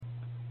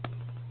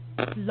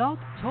Blog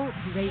Talk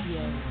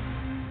Radio.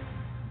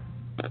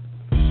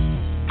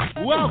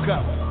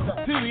 Welcome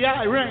to the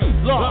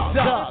R.E.I.G.N Blog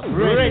Talk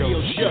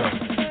Radio Show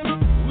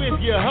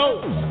with your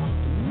host,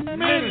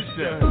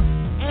 Minister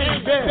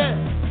Annie Bell.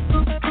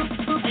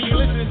 And you're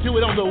listening to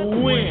it on the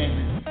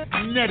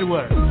WIN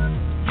Network.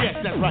 Yes,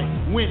 that's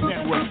right, WIN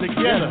Network.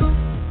 Together,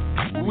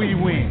 we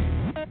win.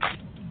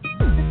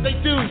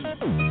 Stay tuned.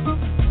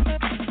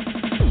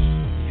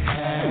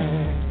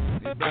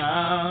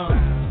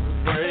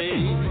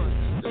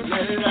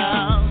 Let it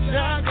out,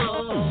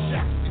 shackles,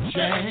 the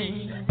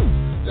chain,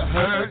 the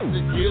hurt,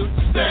 the guilt,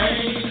 the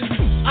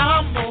stain.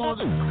 I'm more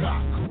than a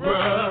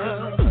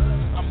conqueror.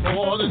 I'm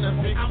more than a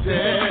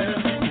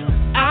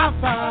victim. I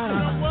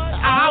fight,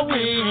 I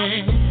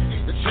win.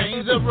 The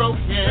chains are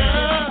broken.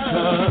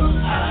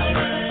 I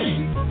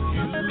reign,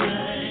 you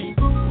reign,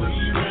 we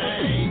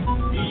reign,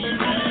 he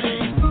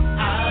reigns.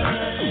 I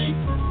reign,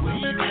 we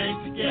reign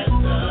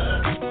together.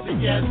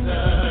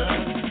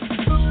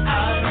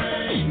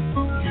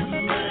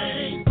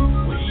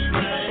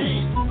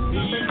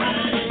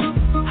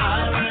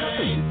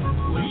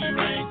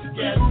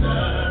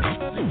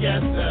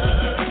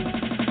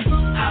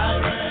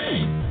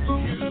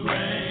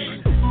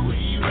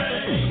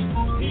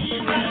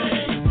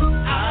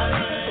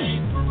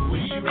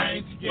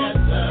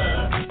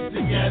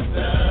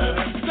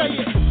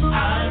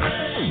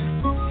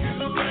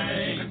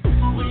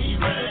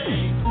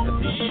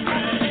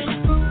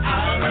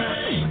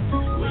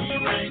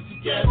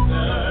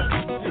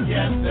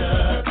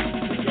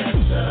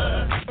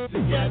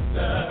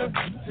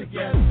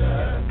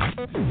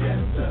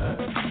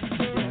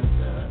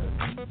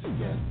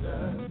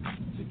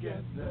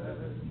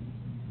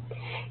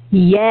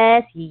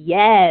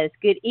 Yes.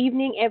 Good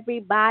evening,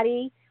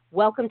 everybody.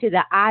 Welcome to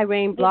the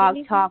R.E.I.G.N Blog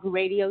Talk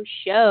Radio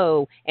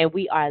Show, and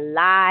we are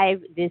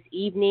live this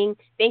evening.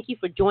 Thank you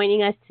for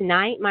joining us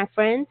tonight, my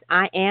friends.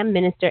 I am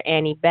Minister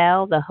Annie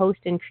Bell, the host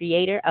and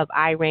creator of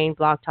R.E.I.G.N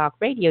Blog Talk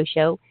Radio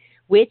Show,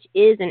 which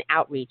is an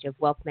outreach of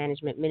Wealth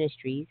Management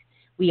Ministries.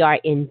 We are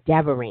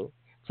endeavoring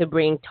to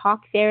bring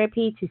talk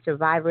therapy to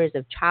survivors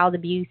of child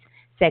abuse,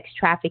 sex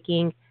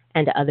trafficking,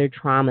 and other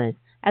traumas,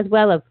 as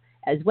well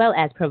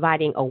as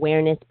providing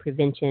awareness,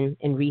 prevention,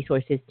 and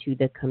resources to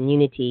the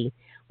community.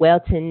 Well,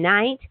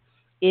 tonight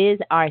is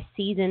our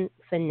season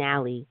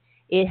finale.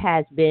 It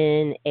has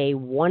been a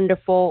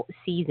wonderful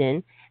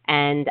season,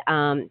 and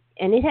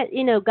it has,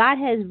 God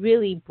has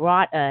really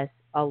brought us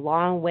a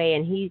long way,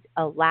 and He's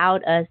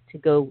allowed us to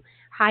go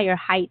higher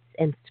heights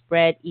and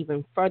spread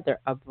even further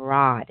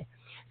abroad.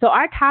 So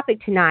our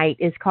topic tonight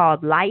is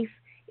called Life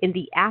in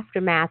the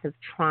Aftermath of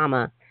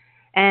Trauma.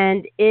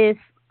 And if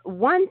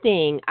one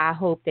thing I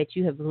hope that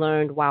you have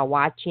learned while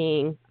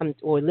watching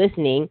or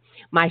listening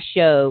my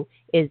show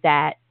is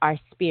that our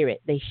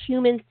spirit, the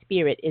human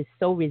spirit, is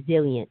so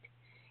resilient.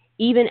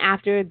 Even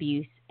after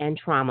abuse and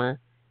trauma,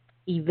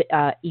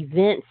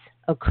 events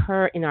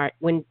occur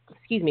when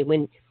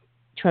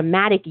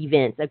traumatic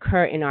events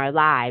occur in our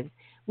lives,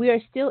 we are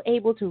still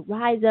able to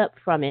rise up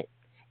from it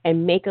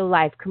and make a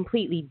life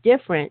completely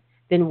different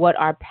than what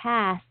our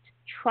past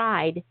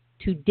tried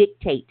to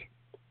dictate.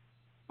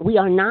 We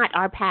are not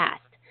our past.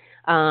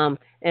 And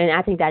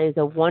I think that is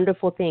a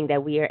wonderful thing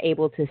that we are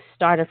able to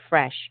start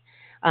afresh.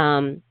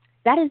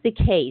 That is the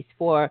case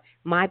for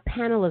my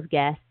panel of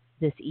guests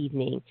this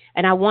evening.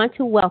 And I want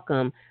to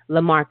welcome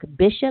Lamarc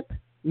Bishop,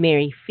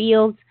 Mary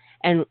Fields,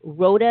 and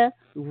Rhoda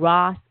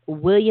Ross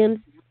Williams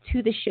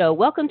to the show.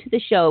 Welcome to the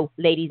show,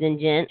 ladies and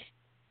gents.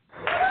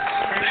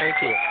 Thank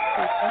you.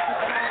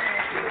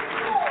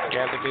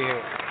 Glad to be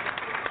here.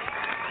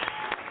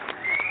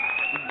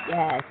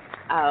 Yes.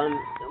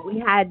 We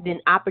had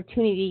an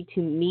opportunity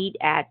to meet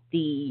at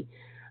the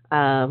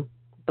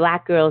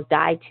Black Girls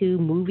Die Too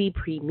movie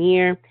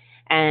premiere,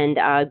 and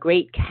a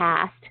great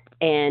cast.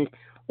 And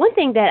one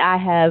thing that I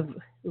have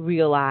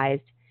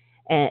realized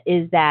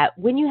is that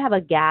when you have a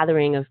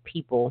gathering of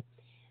people,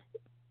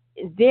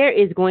 there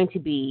is going to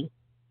be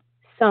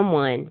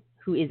someone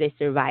who is a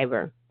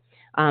survivor,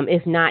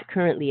 if not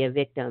currently a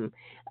victim.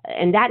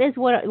 And that is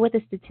what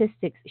the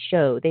statistics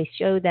show. They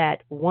show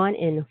that 1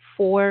 in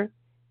 4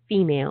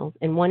 females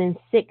and 1 in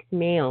 6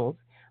 males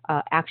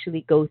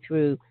actually go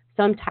through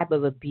some type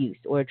of abuse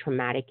or a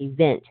traumatic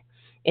event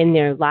in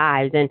their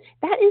lives. And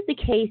that is the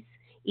case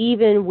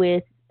even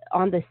with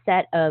on the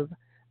set of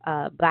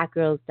Black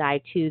Girls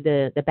Die Too,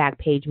 the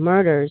Backpage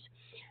Murders.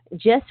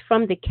 Just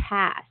from the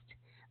cast,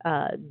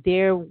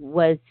 there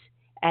was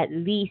at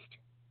least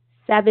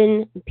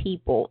 7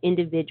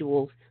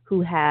 individuals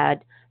who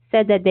had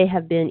said that they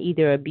have been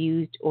either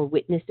abused or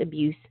witnessed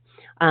abuse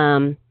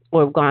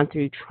or gone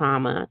through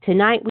trauma.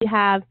 Tonight we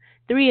have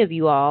 3 of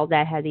you all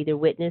that has either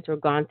witnessed or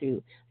gone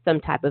through some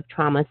type of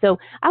trauma. So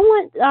I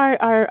want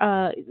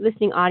our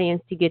listening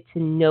audience to get to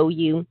know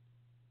you.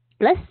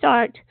 Let's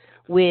start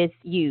with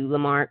you,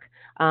 Lamarc.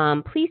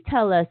 Please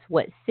tell us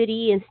what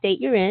city and state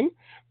you're in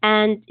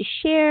and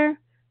share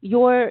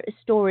your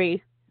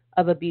story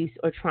of abuse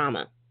or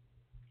trauma.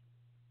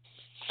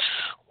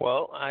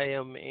 Well, I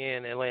am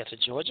in Atlanta,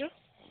 Georgia.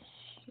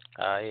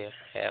 I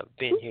have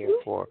been here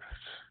for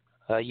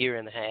a year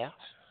and a half.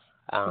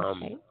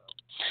 Okay.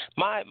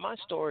 My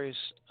stories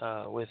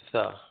with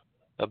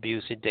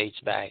abuse, it dates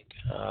back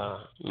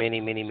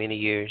many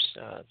years.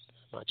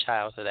 My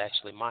childhood,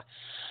 actually.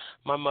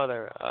 My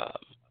mother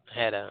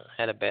had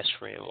a best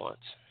friend once,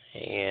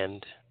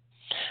 and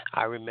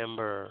I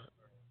remember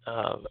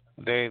uh,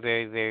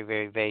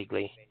 very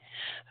vaguely.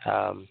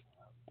 Um,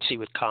 she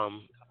would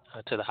come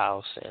to the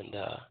house, and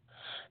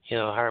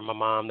her and my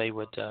mom, they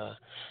would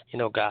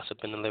gossip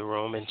in the living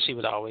room, and she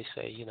would always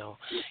say,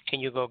 can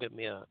you go get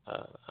me a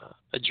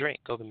drink,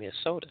 go get me a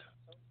soda.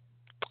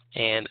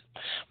 And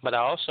but I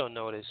also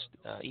noticed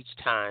each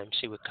time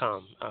she would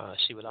come,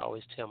 she would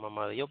always tell my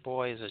mother, "Your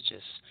boys are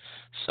just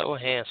so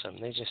handsome.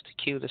 They're just the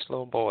cutest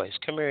little boys.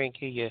 Come here and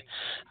give your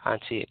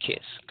auntie a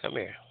kiss. Come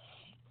here."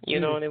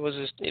 And it was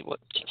just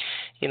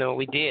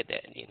we did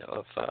that.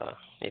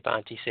 If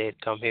auntie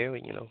said come here,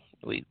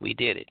 we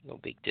did it. No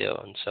big deal.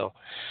 And so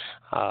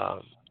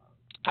um,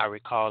 I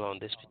recall on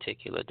this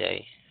particular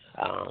day,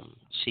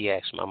 she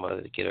asked my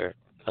mother to get her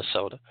a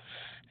soda.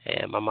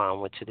 And my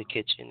mom went to the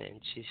kitchen and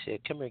she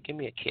said, "Come here, give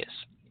me a kiss."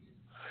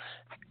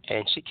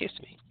 And she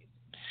kissed me.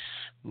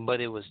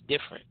 But it was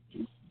different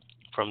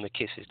from the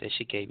kisses that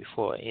she gave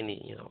before.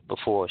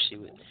 Before she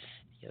would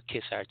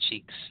kiss our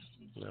cheeks,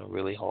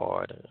 really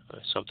hard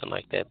or something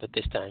like that. But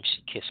this time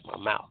she kissed my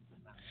mouth.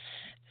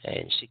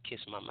 And she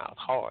kissed my mouth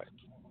hard.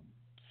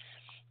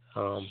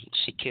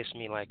 She kissed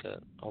me like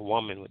a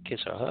woman would kiss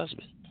her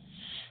husband.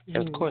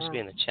 And of course,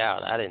 being a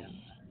child, I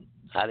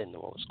didn't know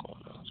what was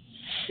going on.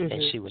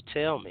 And she would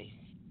tell me,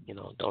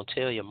 don't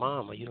tell your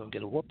mom or you're going to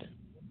get a whooping.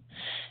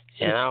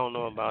 And I don't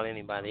know about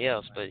anybody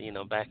else, but,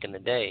 back in the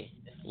day,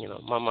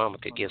 my mama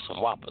could get some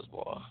whoppers,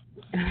 boy.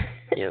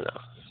 They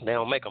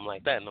don't make them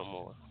like that no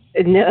more.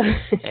 No.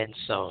 And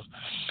so,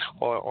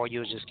 or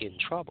you'll just get in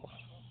trouble.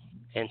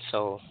 And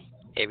so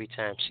every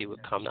time she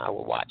would come, I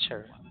would watch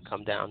her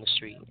come down the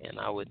street, and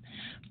I would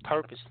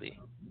purposely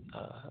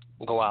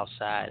go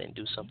outside and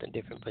do something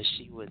different, but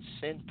she would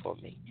send for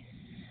me.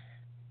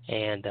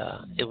 And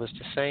it was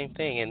the same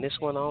thing, and this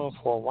went on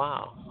for a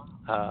while.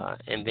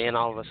 And then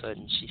all of a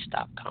sudden, she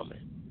stopped coming.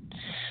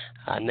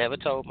 I never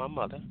told my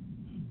mother.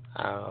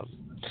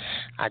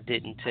 I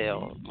didn't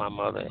tell my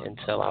mother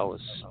until I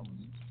was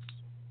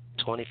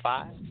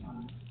 25.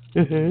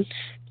 And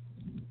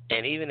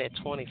even at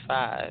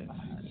 25,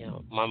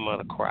 my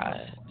mother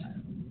cried.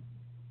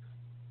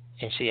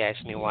 And she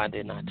asked me why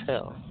didn't I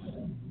tell.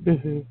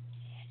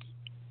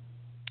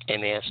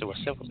 And the answer was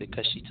simple,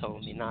 because she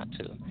told me not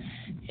to.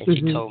 And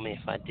she told me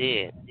if I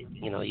did,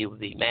 you would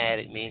be mad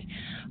at me.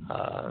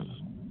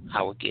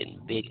 I would get in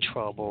big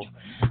trouble.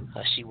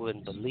 She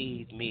wouldn't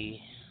believe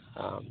me.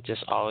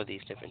 Just all of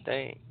these different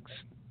things.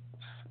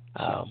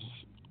 So,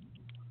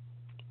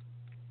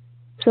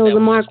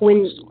 Lamarc,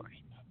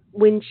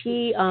 when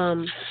she, I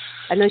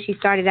know she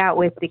started out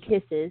with the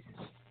kisses,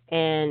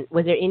 and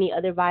was there any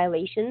other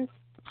violations?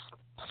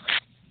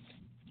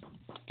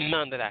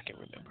 None that I can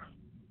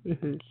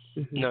remember.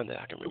 None that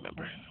I can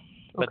remember.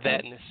 But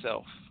that in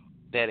itself,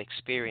 that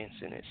experience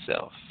in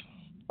itself,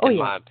 in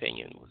my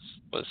opinion,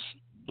 was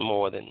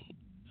more than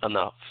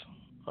enough.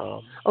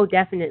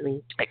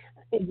 Definitely.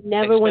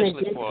 Never want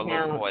to discount, especially for a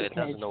little boy that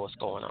doesn't know what's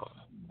going on.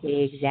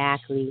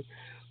 Exactly.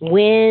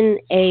 When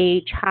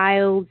a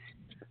child's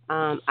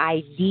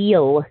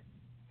ideal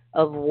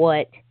of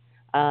what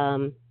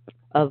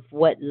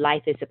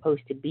life is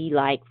supposed to be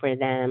like for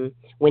them,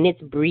 when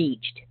it's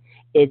breached,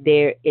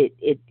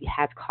 it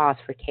has cause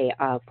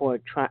for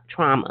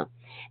trauma,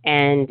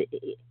 and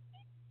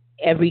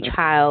every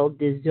child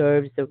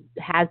deserves the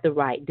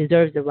right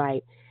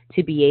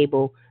to be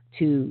able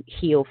to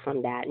heal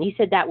from that. And you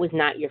said that was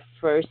not your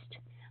first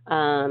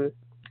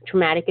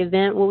traumatic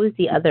event. What was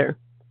the other?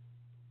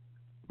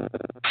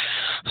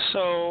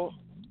 So,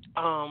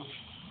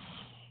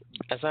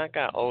 as I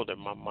got older,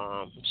 my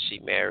mom, she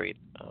married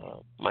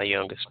my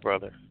youngest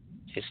brother,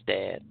 his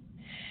dad,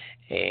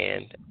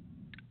 and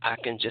I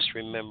can just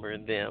remember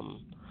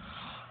them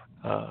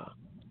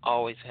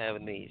always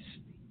having these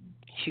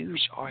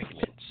huge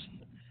arguments,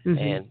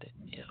 and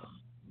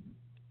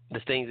the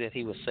things that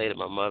he would say to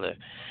my mother,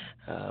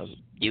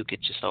 you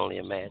could just only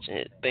imagine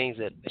it. Things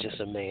that just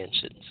a man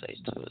shouldn't say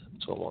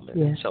to a woman.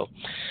 Yeah. So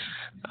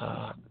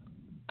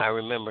I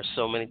remember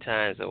so many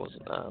times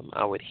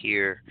I would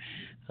hear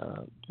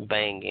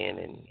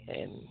banging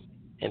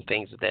and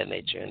things of that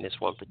nature. And this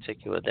one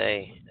particular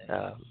day,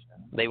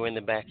 they were in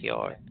the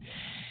backyard,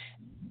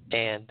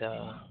 and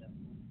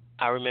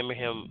I remember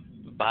him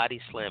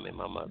body slamming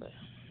my mother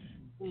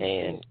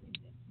and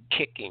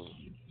kicking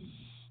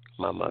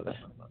my mother,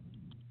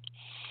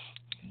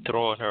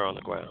 throwing her on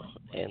the ground.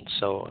 And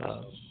so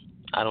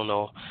I don't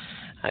know,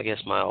 I guess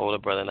my older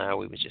brother and I,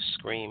 we were just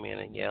screaming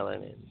and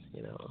yelling, and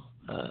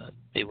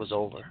it was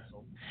over.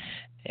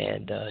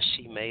 And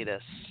she made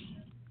us,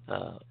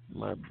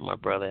 my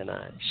brother and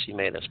I, she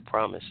made us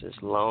promise as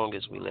long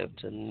as we lived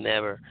to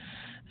never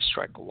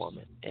strike a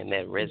woman, and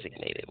that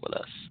resonated with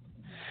us.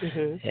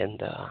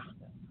 And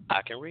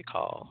I can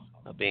recall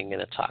being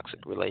in a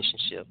toxic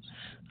relationship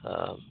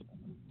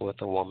with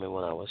a woman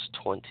when I was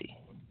 20.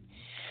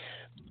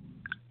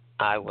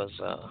 I was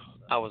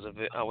I was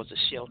a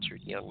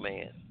sheltered young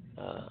man.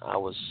 I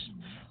was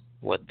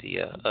what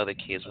the other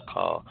kids would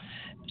call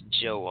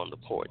Joe on the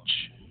porch,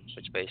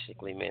 which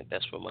basically meant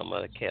that's where my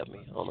mother kept me,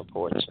 on the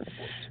porch.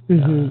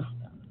 Mm-hmm.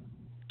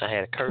 I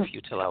had a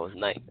curfew till I was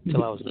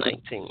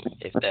 19,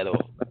 if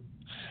that'll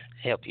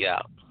help you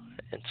out.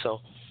 And so,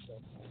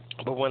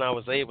 but when I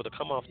was able to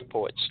come off the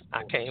porch,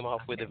 I came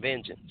off with a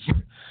vengeance.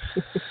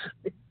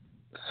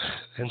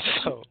 and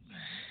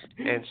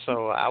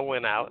so I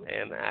went out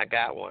and I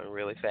got one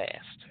really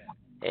fast,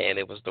 and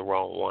it was the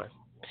wrong one.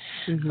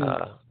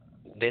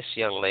 Mm-hmm. This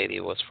young lady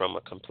was from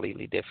a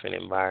completely different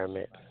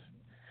environment,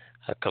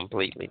 a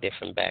completely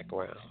different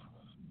background.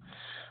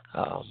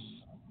 Um,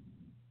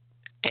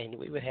 and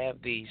we would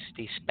have these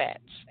spats.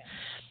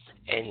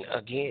 And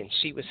again,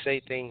 she would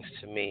say things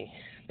to me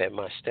that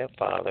my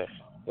stepfather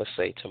would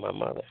say to my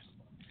mother.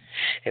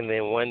 And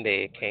then one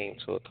day it came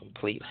to a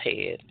complete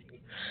head.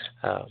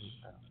 Um,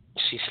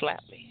 she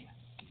slapped me.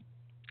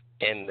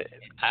 And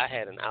I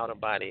had an out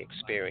of body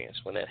experience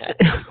when that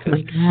happened Oh because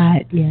my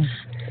God, yes.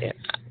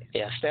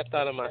 yeah, I stepped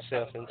out of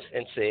myself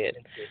and said,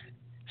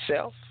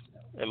 "Self?"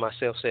 And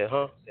myself said,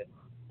 "Huh?"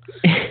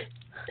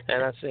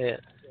 And I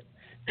said,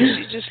 "Did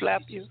she just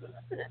slap you?"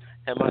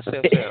 And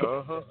myself said,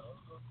 "Uh-huh."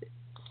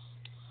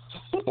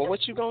 Well,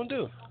 what you gonna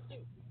do?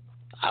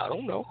 I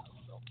don't know.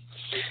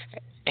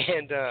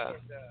 And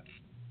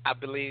I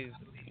believe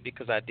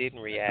because I didn't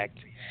react,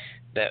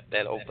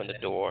 that opened the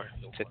door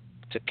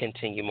to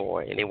continue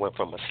more, and it went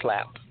from a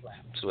slap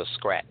to a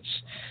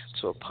scratch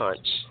to a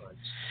punch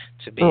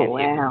to Oh, being hit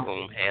with wow.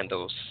 broom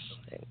handles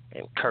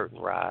and curtain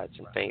rods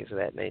and things of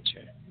that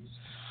nature.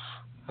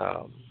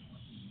 Um,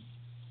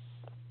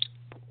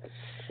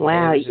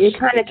 Wow, it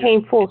kind of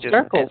came full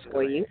circle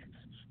for you.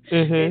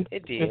 Mhm.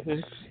 It did.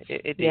 Mhm.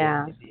 It did.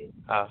 Yeah.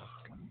 Uh,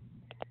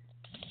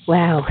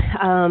 Wow.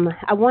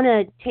 I want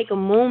to take a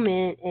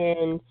moment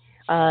and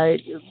uh,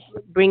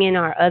 bring in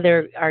our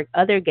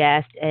other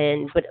guest,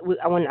 but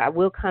I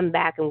will come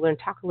back and we're going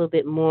to talk a little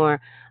bit more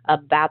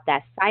about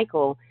that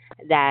cycle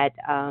that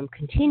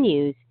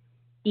continues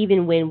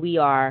even when we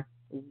are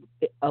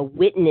a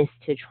witness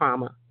to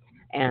trauma,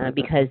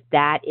 because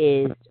that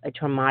is a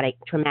traumatic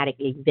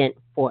event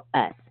for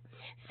us.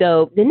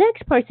 So the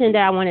next person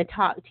that I want to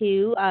talk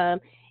to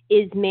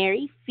is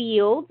Mary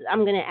Fields.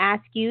 I'm going to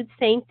ask you the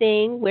same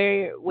thing.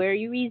 Where are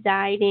you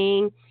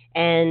residing?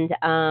 And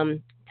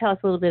tell us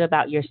a little bit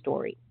about your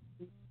story.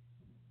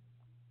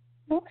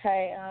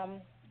 Okay.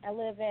 I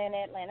live in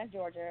Atlanta,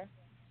 Georgia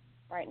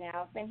right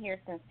now. I've been here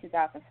since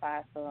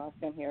 2005, so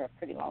I've been here a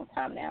pretty long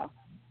time now.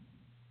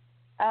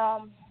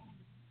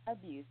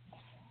 Abuse.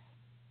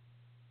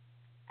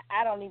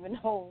 I don't even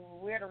know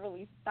where to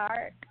really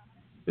start.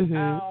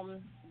 Mm-hmm.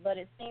 But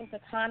it seems to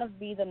kind of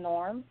be the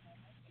norm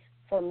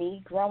for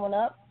me growing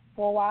up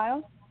for a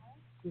while.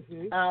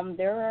 Mm-hmm.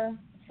 There are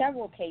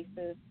several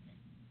cases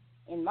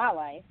in my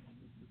life,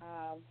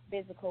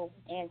 physical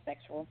and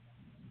sexual.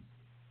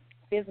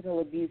 Physical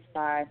abuse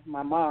by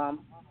my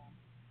mom,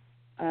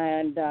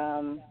 and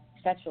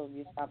sexual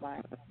abuse by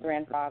my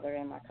grandfather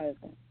and my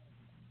cousin.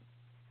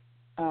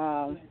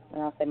 And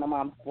I'll say my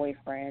mom's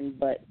boyfriend,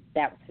 but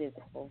that was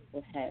physical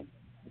with him.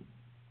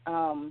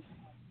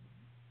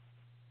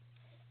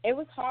 It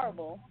was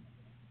horrible.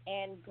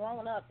 And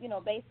growing up,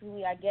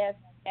 basically, I guess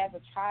as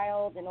a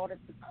child, in order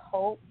to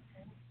cope,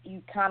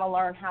 you kind of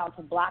learn how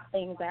to block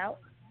things out.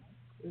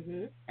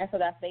 Mm-hmm. And so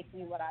that's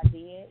basically what I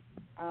did.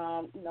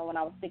 When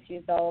I was 6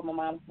 years old, my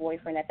mom's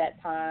boyfriend at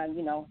that time,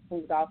 who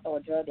was also a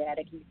drug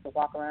addict, he used to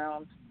walk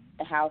around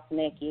the house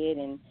naked,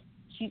 and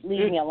she'd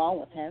leave me alone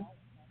with him.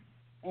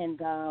 And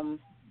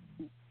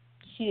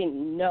she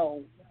didn't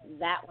know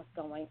that was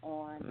going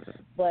on.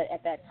 But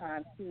at that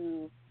time,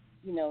 too,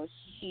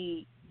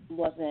 she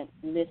wasn't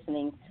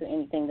listening to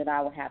anything that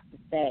I would have to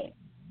say.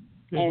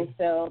 Mm-hmm. And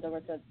so there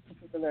was a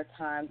particular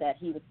time that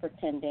he was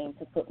pretending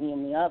to put me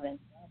in the oven.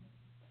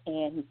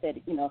 And he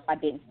said, if I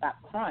didn't stop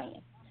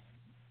crying.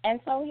 And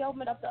so he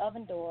opened up the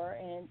oven door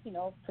and,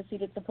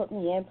 proceeded to put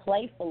me in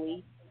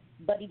playfully.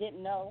 But he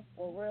didn't know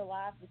or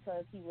realize,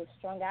 because he was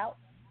strung out,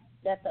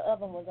 that the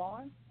oven was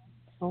on.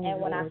 Oh,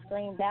 and when I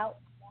screamed out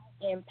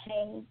in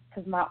pain,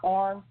 because my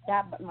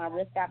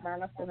wrist got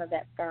burned, I still have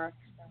that scar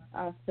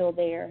still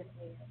there.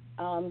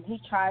 He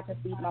tried to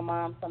feed my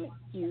mom some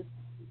excuse.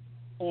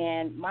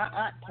 And my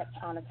aunt kept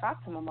trying to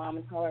talk to my mom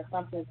and tell her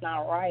something's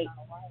not right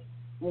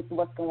with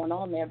what's going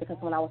on there, because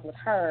when I was with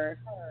her,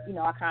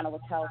 I kind of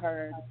would tell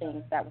her the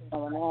things that was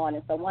going on.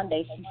 And so one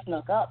day she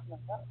snuck up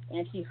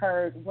and she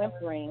heard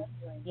whimpering,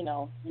 in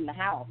the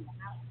house.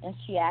 And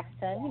she asked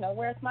him,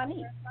 where's my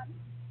niece?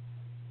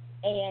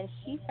 And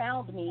she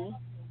found me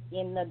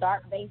in the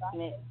dark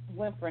basement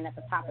whimpering at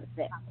the top of the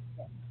steps.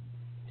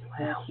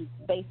 And she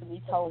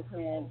basically told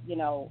him,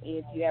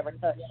 if you ever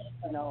touch,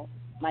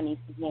 my niece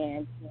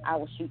again, I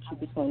will shoot you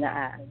between the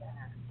eyes.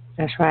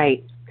 That's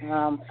right.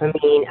 I'm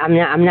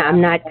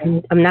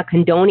not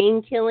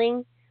condoning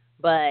killing,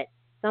 but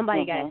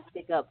somebody got to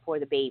stick up for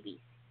the babies.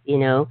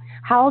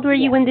 How old were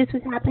you when this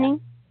was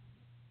happening?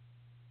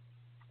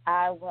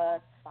 I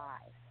was 5.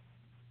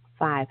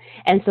 5.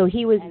 And so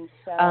he was, And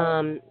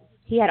so,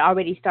 he had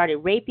already started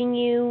raping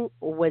you,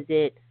 or was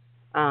it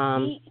at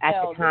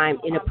the time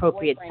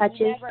inappropriate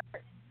touches?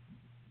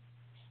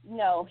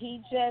 No,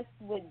 he just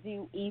would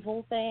do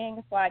evil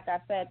things, like I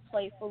said,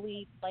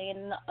 playfully playing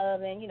in the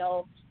oven.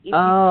 If you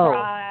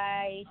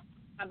cry,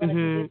 I'm going to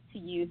do this to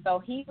you. So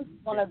he was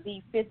one of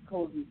the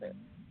physical abusers.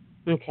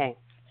 Okay.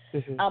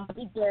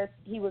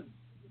 He was,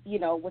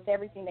 with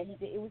everything that he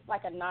did, it was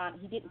like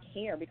he didn't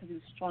care because he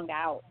was strung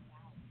out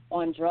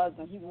on drugs,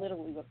 and he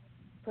literally would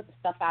put the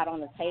stuff out on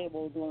the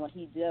table doing what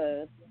he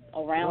does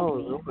around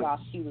me while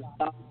she was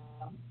gone.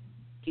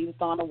 She was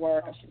gone to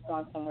work, or she was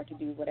gone somewhere to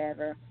do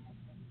whatever.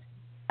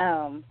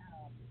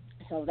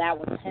 So that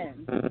was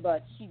him.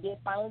 But she did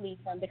finally leave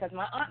him because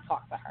my aunt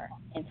talked to her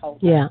and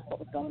told her what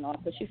was going on.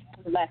 So she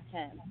left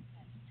him.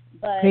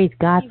 But praise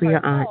God for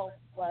your aunt.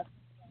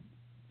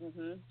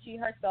 She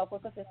herself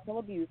was a physical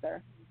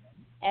abuser.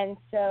 And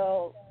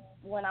so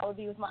when I would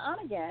be with my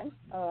aunt again,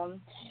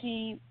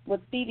 she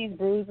would see these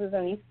bruises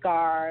and these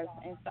scars.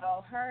 And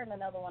so her and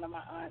another one of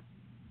my aunts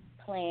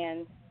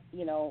planned,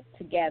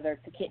 together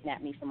to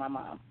kidnap me from my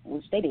mom,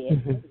 which they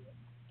did.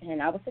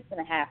 And I was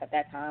 6.5 at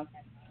that time.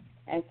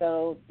 And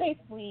so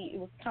basically it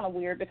was kind of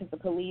weird because the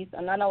police,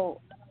 and I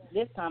know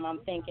this time I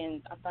think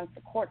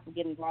the courts would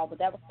get involved, but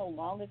that was so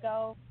long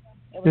ago.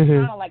 It was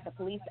kind of like the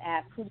police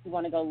asked, who do you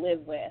want to go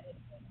live with?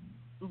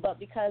 But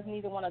because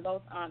neither one of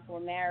those aunts were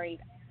married,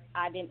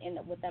 I didn't end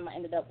up with them. I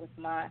ended up with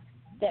my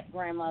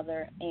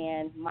step-grandmother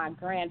and my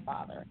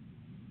grandfather.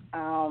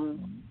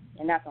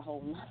 And that's a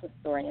whole other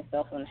story in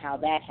itself on how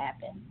that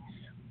happened.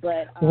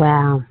 But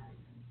wow.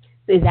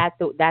 Is that's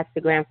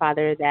the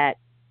grandfather that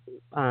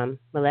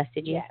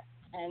molested you? Yes.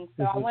 And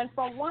so I went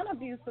from one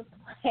abusive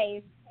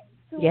place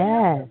to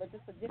another, but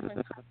just a different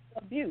type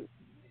of abuse.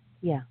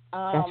 Yeah,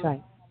 that's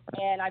right.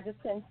 And I just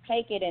couldn't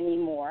take it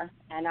anymore.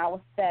 And I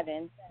was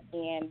 7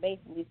 and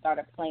basically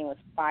started playing with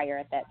fire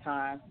at that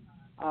time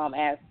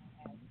as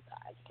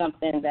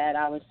something that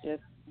I was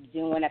just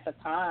doing at the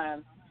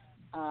time,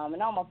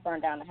 and almost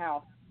burned down the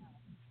house.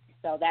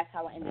 So that's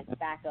how I ended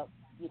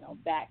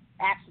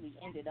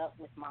ended up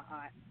with my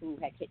aunt who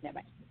had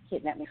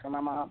kidnapped me from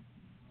my mom.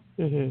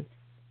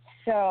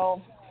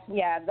 So,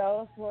 yeah,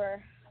 those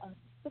were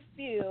a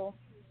few.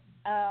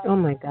 Oh,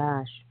 my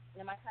gosh.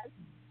 And my cousin,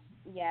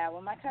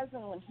 when my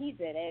cousin, when he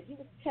did it, he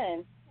was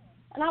 10,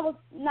 and I was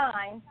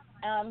 9.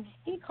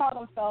 He called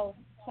himself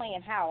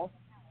playing house.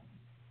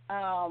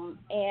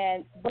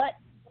 But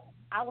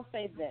I will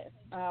say this.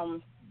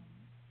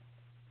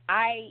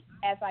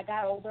 As I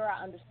got older,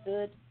 I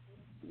understood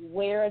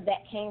where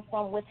that came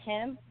from with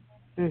him.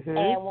 And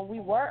when we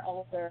were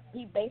older,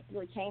 he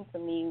basically came to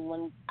me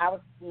when I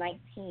was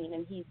 19,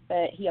 and he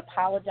said he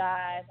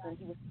apologized, and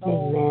he was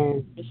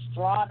so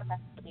distraught about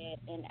it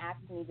and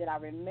asked me, did I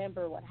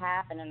remember what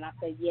happened? And I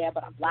said, yeah,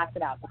 but I blocked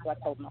it out. That's what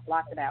I told him. I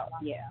blocked it out.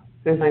 Yeah.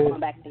 I'm not going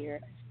back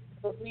there.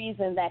 The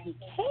reason that he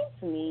came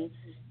to me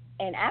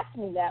and asked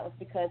me that was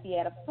because he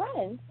had a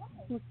friend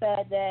who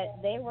said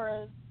that they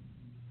were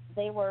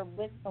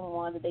with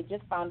someone that they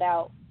just found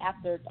out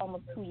after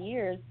almost 2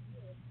 years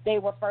they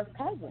were first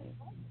cousins.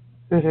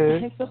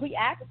 And so we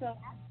asked them,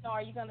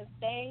 are you going to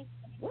stay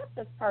with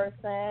this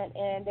person?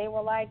 And they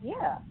were like,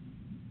 yeah.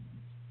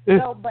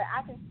 So, but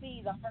I can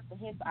see the hurt in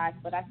his eyes.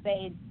 But I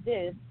say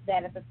this,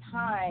 that at the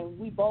time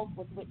we both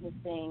was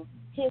witnessing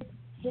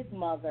his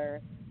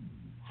mother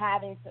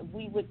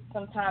we would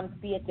sometimes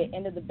be at the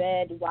end of the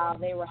bed while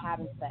they were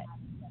having sex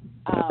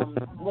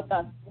with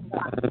us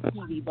watching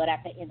TV, but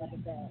at the end of the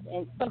bed.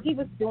 And so he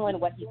was doing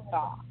what he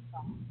saw.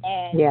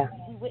 And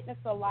we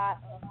witnessed a lot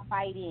of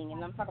fighting,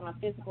 and I'm talking about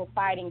physical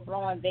fighting,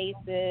 throwing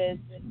vases,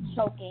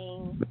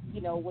 choking,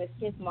 with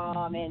his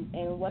mom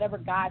and whatever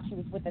guy she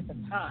was with at the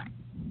time.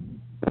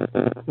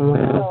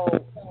 So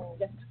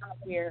that's kind of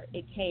where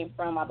it came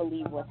from, I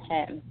believe, with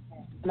him.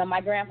 Now,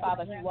 my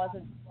grandfather, he was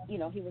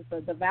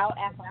a devout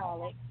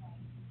alcoholic,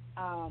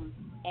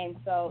 and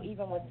so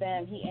even with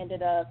them, he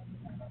ended up,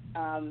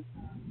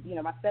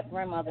 my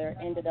step-grandmother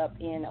ended up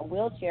in a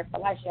wheelchair for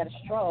life. She had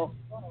a stroke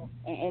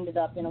and ended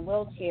up in a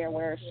wheelchair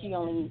where she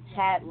only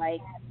had,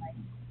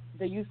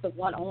 the use of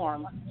one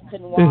arm. She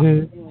couldn't walk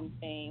or do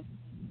anything,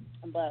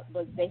 but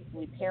was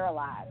basically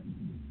paralyzed.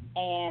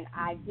 And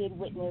I did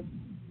witness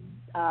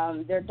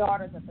their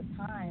daughters at the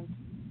time,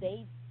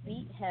 they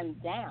beat him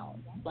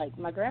down. Like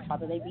my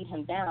grandfather, they beat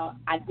him down.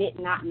 I did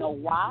not know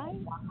why,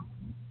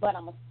 but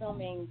I'm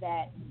assuming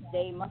that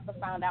they must have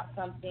found out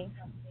something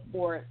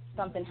or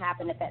something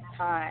happened at that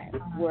time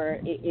where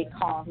it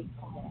caused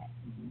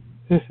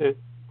that.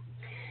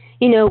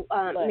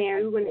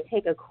 Mary, we're going to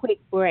take a quick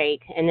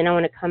break, and then I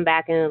want to come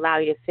back and allow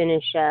you to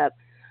finish up.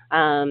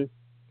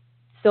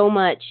 So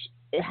much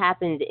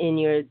happened in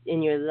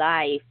your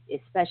life,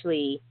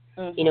 especially,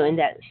 in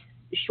that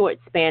short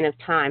span of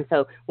time.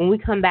 So when we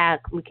come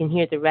back, we can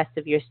hear the rest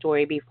of your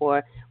story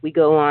before we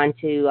go on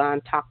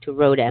to talk to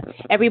Rhoda.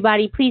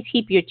 Everybody, please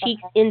keep your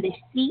cheeks in the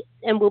seats,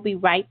 and we'll be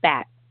right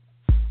back.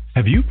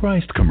 Have you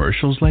priced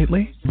commercials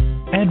lately?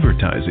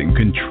 Advertising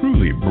can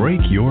truly break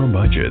your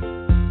budget.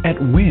 At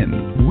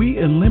R.E.I.G.N, we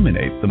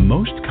eliminate the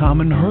most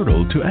common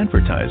hurdle to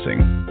advertising.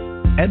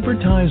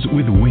 Advertise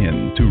with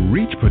R.E.I.G.N to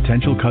reach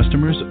potential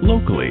customers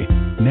locally,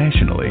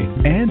 nationally,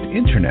 and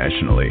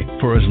internationally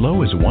for as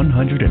low as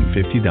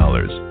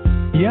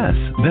 $150. Yes,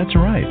 that's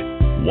right,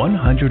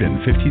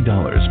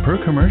 $150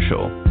 per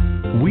commercial.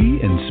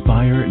 We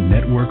Inspire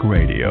Network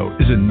Radio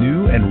is a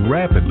new and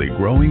rapidly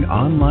growing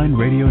online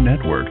radio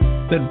network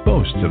that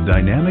boasts of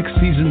dynamic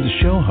seasoned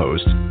show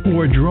hosts who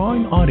are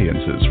drawing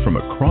audiences from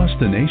across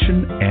the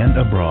nation and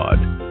abroad.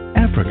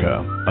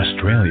 Africa,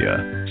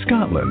 Australia,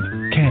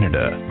 Scotland,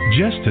 Canada,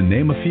 just to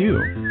name a few.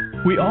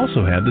 We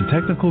also have the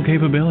technical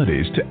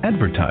capabilities to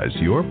advertise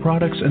your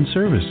products and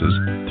services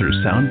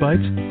through sound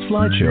bites,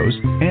 slideshows,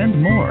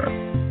 and more.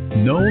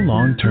 No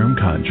long-term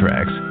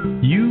contracts.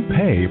 You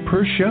pay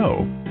per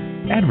show.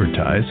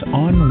 Advertise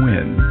on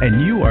R.E.I.G.N,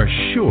 and you are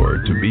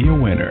sure to be a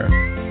winner.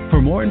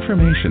 For more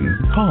information,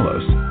 call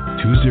us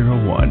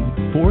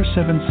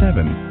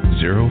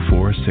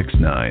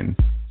 201-477-0469.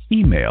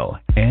 Email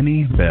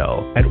Annie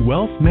Bell at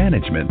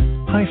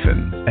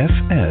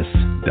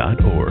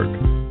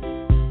wealthmanagement-fs.org.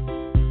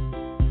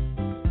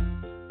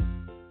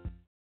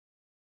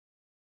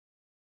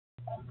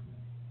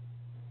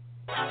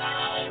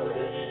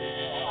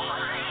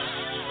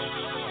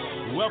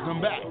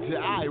 Welcome back to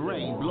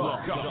R.E.I.G.N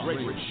Blog Talk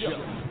Radio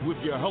Show with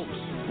your host,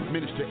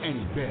 Minister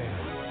Annie Bell.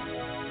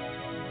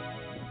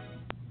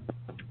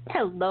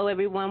 Hello,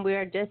 everyone. We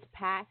are just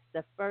past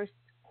the first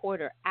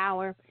quarter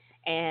hour,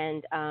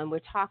 and we're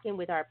talking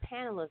with our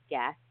panel of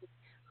guests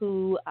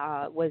who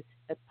was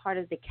a part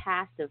of the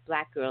cast of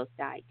Black Girls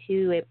Die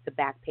Too, the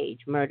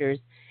Backpage Murders.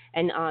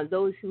 And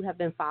those who have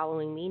been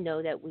following me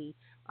know that we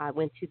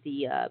went to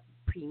the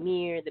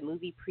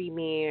movie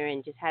premiere,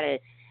 and just had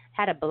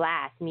a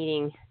blast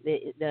meeting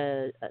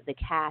the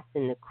cast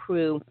and the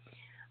crew.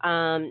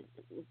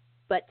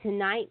 But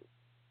tonight,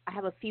 I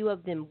have a few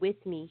of them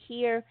with me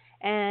here,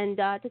 and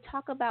to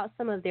talk about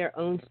some of their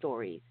own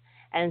stories.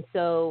 And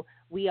so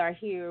we are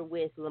here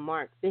with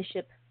Lamarc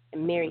Bishop,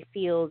 Mary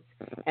Fields,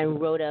 and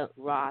Rhoda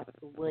Ross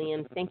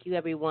Williams. Thank you,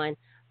 everyone,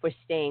 for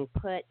staying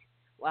put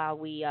while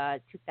we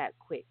took that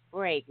quick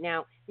break.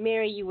 Now,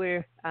 Mary, you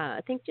were,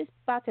 I think, just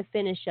about to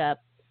finish up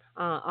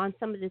on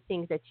some of the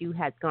things that you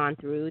had gone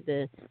through,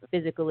 the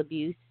physical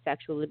abuse,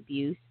 sexual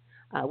abuse.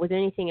 Was there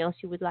anything else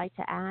you would like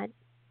to add?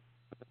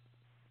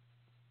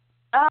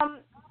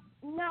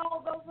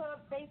 No, those are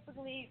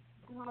basically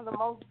one of the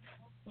most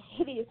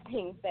hideous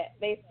things that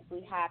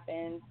basically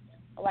happened.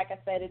 Like I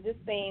said, it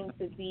just seemed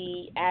to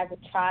be, as a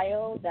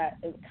child, that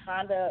it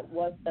kind of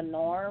was the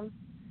norm.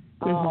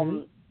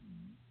 You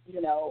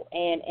know,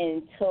 and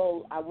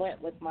until I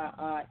went with my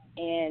aunt,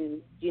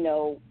 and, you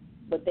know,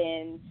 but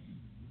then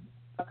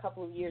a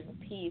couple of years of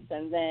peace,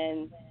 and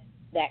then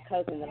that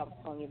cousin that I was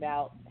telling you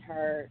about,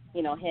 her,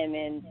 you know, him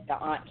and the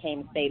aunt came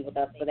and stayed with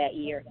us for that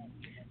year,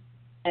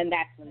 and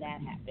that's when that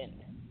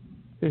happened.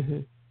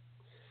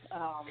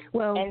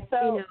 Well, and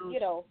so, you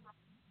know,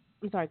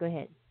 I'm sorry, go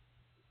ahead.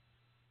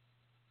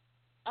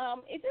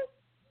 It just,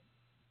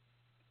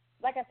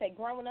 like I said,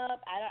 growing up,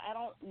 I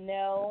don't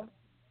know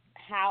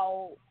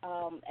how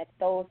at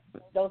those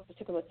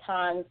particular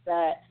times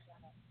that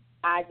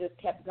I just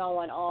kept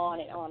going on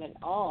and on and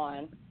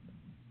on.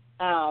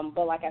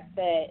 But like I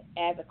said,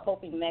 as a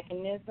coping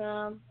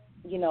mechanism,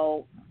 you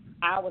know,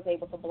 I was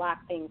able to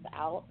block things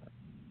out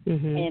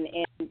and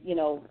you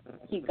know,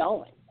 keep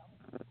going,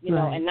 you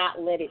know, and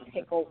not let it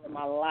take over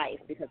my life,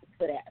 because it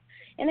could have.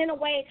 And in a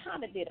way, it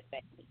kind of did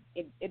affect me.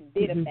 It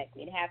did affect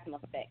me. It had some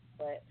effect,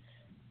 but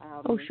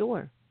oh,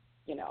 sure.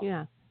 You know.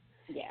 Yeah.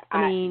 Yeah.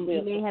 I mean,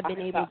 you may have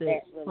been able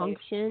to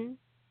function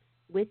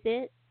with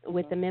it,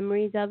 with the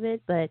memories of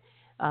it, but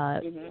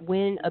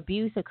when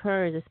abuse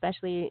occurs,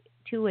 especially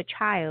to a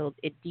child,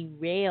 it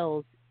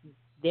derails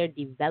their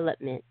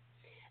development.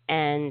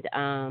 And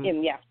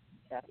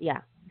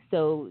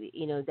so,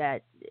 you know,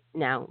 that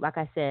now, like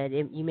I said,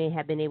 you may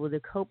have been able to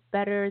cope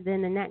better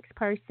than the next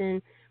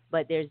person,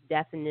 but there's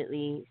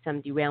definitely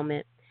some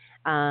derailment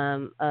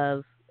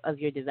of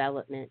your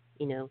development,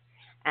 you know.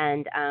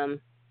 And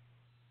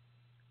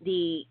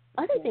the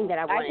other thing that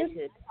I wanted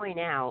to point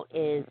out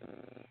is,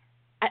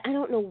 I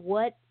don't know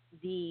what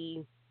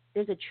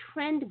there's a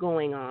trend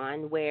going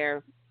on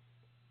where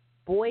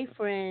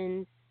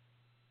boyfriends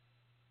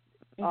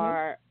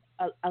are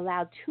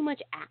allowed too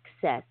much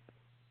access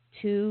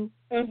to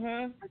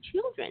our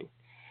children,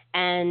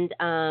 and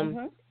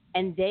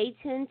they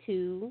tend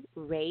to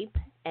rape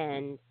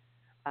and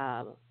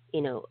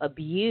you know,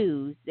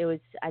 abuse.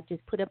 I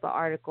just put up an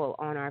article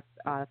on our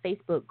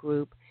Facebook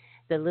group.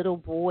 The little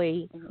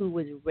boy who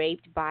was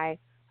raped by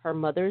his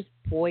mother's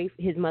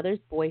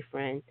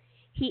boyfriend,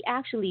 he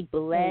actually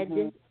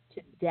bled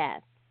to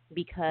death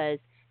because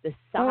the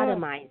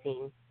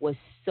sodomizing was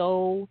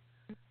so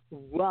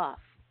rough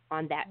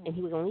on that, and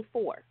he was only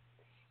 4.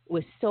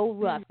 Was so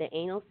rough. The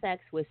anal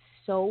sex was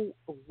so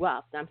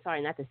rough. I'm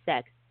sorry, not the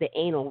sex, the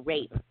anal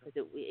rape,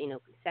 because you know,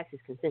 sex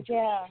is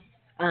consensual.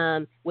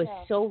 Was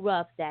so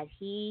rough that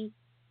he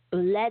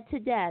bled to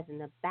death in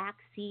the back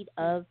seat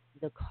of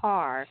the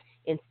car.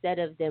 instead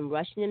of them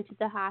rushing him to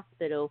the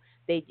hospital,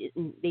 they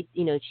didn't. They,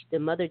 the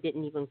mother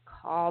didn't even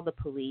call the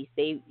police.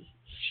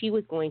 She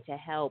was going to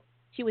help.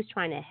 She was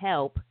trying to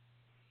help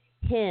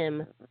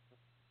him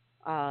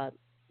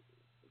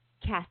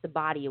cast the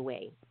body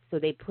away. So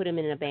they put him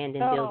in an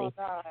abandoned building.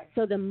 God.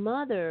 So the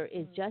mother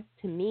is just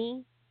to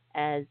me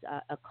as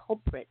a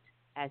culprit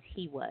as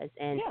he was,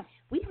 and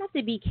we have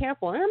to be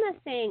careful. And I'm not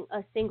saying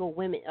single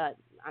women.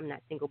 I'm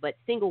not single, but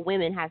single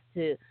women have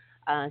to.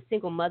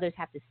 Single mothers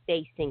have to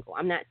stay single.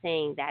 I'm not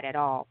saying that at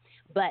all,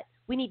 but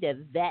we need to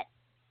vet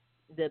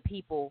the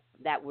people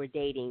that we're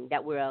dating,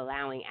 that we're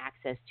allowing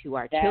access to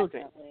our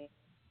children.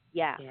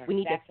 Yeah, we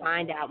need to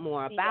find out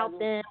more about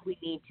them. We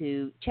need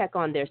to check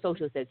on their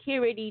social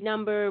security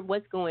number,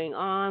 what's going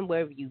on,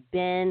 where have you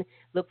been,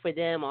 look for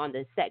them on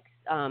the sex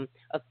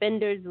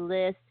offenders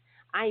list.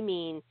 I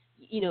mean,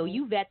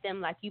 you vet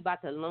them like you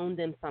about to loan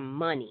them some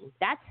money.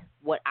 That's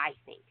what I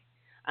think.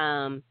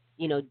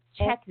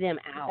 Check them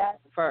out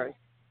first.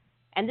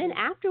 And then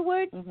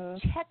afterwards,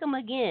 check them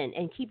again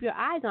and keep your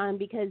eyes on them,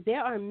 because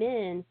there are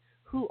men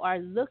who are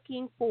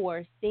looking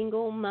for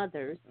single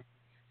mothers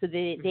so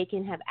that they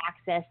can have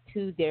access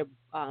to their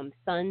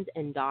sons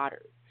and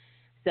daughters.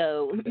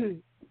 So,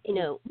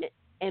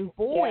 and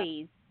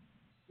boys,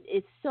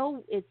 it's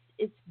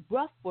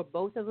rough for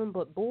both of them,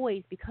 but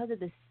boys, because of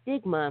the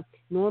stigma,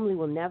 normally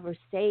will never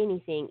say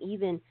anything,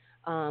 even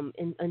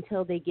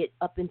until they get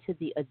up into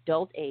the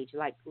adult age,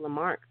 like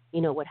Lamarc,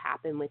 what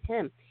happened with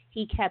him.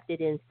 He kept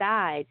it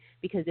inside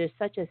because there's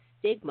such a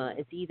stigma.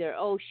 It's either,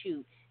 oh,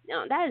 shoot,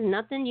 no, that is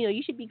nothing.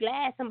 You should be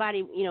glad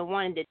somebody,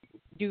 wanted to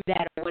do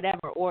that or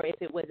whatever. Or if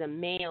it was a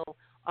male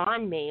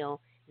on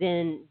male,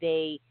 then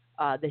the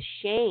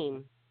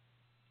shame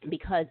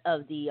because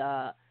of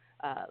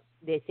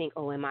they think,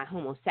 oh, am I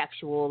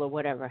homosexual or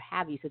whatever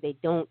have you, so they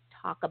don't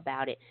talk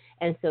about it.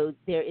 And so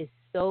there is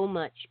so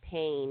much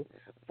pain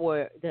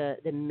for the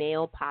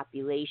male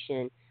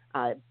population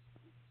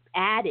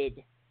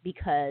added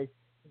because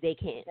they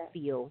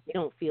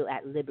don't feel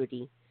at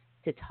liberty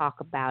to talk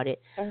about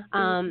it.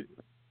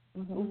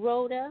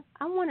 Rhoda,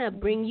 I want to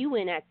bring you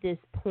in at this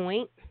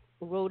point.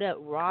 Rhoda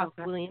Ross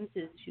Williams,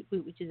 she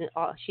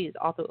is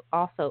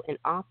also an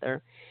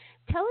author.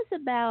 Tell us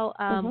about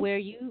where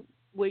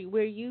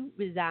you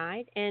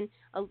reside and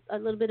a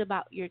little bit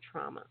about your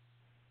trauma.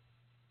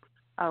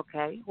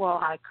 Okay. Well,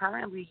 I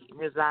currently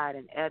reside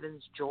in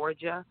Edens,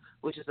 Georgia,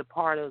 which is a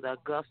part of the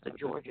Augusta,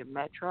 Georgia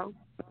metro.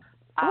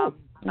 I'm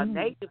a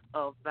native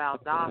of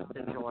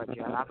Valdosta,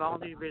 Georgia. I've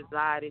only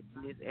resided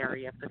in this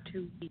area for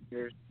 2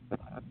 years.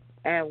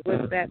 And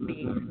with that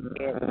being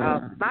said,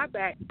 my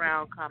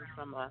background comes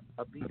from an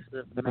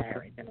abusive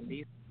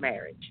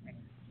marriage.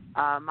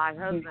 My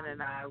husband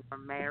and I were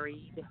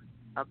married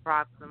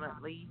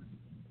approximately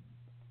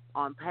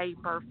on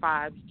paper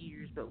 5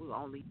 years, but we were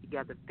only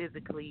together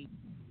physically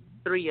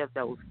 3 of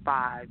those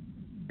 5.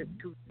 Took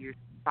 2 years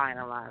to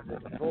finalize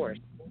the divorce.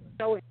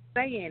 So in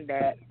saying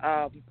that,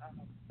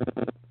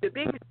 the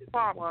biggest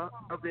problem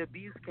of the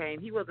abuse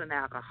came, he was an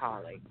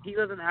alcoholic.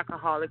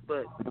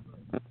 But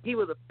he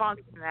was a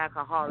functioning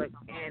alcoholic,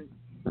 and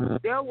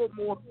there were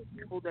more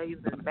beautiful days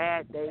than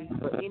bad days,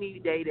 but any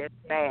day that's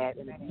bad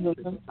in abuse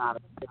is not a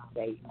good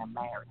day in a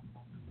marriage.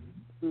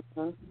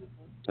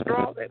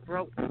 Straw that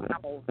broke the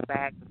camel's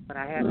back when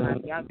I had my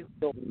youngest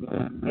daughter,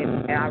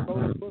 and I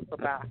wrote a book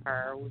about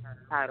her, which is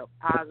titled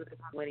Positive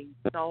Winning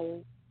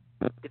Soul,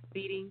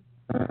 Defeating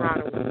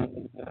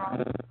Runaway.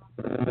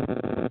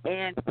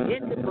 And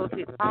in the book,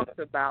 it talks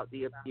about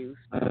the abuse.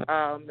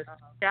 The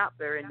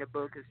chapter in the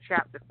book is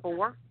chapter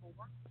 4.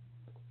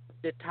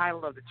 The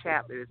title of the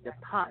chapter is The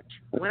Punch.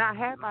 When I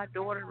had my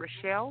daughter,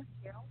 Rochelle,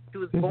 she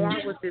was born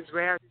with this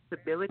rare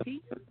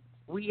disability.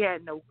 We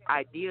had no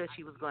idea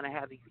she was going to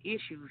have these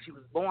issues. She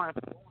was born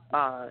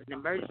an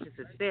emergency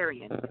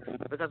cesarean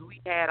because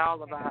we had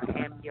all of our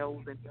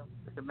amnios and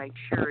to make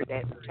sure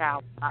that the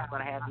child was not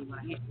going to have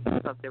any issues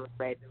because there were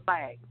red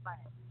flags.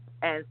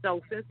 And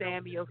so since the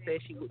amnio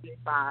said she would be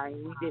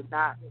fine, we did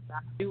not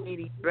do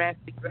any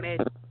drastic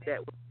measures that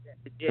would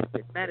suggest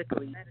that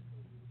medically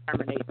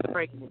terminate the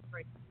pregnancy.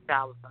 The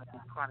child was going to be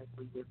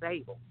chronically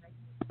disabled.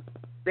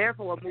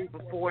 Therefore,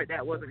 moving forward,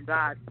 that wasn't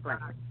God's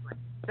plan.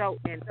 So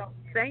in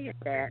saying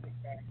that,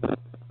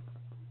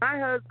 my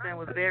husband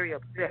was very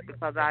upset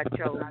because I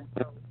chose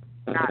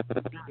not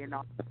to be in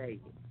on the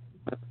baby.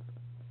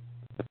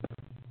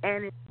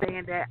 And in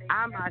saying that,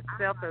 I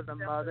myself as a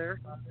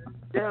mother,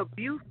 the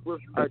abuse was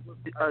a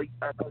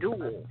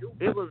duel.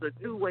 It was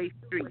a two-way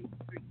street.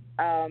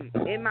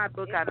 In my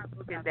book, I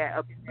mentioned that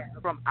abuse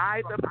from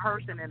either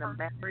person in a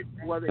marriage,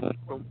 whether it's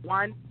from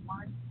one,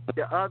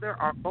 the other,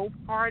 or both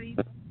parties,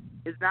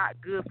 is not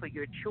good for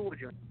your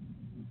children.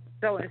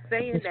 So in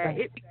saying that,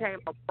 it became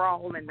a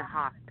brawl in the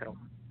hospital.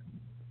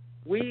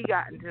 We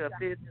got into a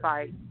fist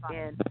fight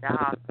in the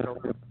hospital.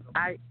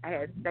 I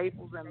had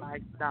staples in my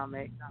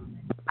stomach.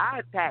 I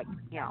attacked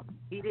him.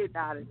 He did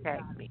not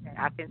attack me.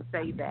 I can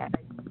say that,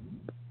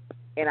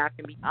 and I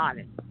can be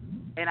honest.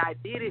 And I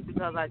did it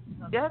because I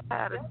just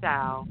had a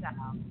child,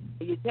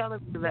 and you're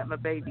telling me to let my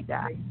baby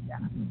die.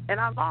 And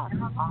I lost.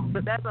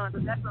 But that's on.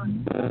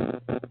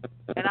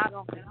 And I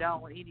don't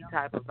condone any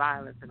type of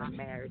violence in a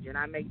marriage, and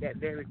I make that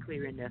very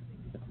clear in the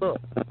book.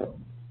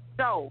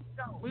 So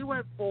we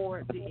went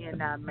forward to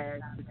end our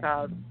marriage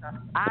because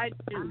I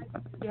knew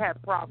she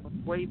had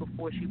problems way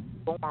before she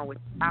was born with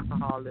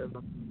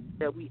alcoholism,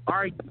 that we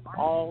argued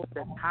all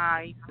the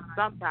time.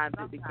 Sometimes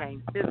it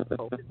became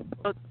physical.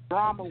 But the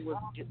drama was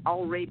just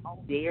already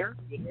there.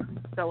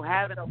 So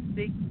having a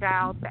sick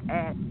child to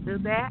add to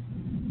that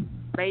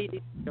made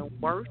it even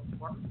worse.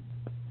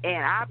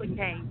 And I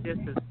became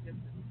just as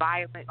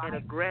violent and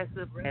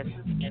aggressive as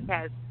she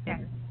has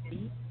been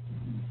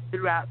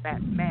throughout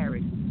that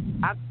marriage.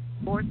 I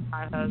divorced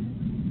my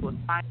husband was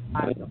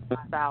finalized in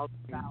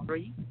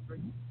 2003,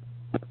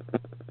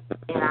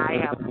 and I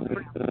have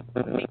three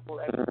people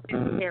that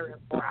been caring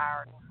for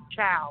our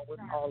child with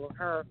all of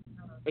her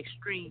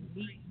extreme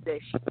needs that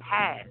she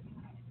has.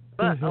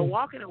 But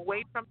walking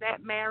away from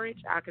that marriage,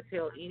 I could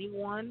tell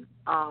anyone,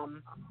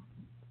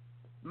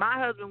 my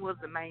husband was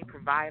the main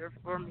provider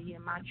for me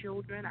and my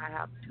children. I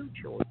have 2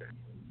 children,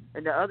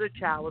 and the other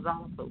child was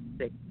also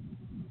sick.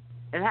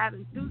 And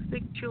having 2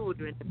 sick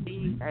children and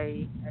being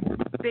a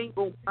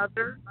single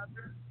mother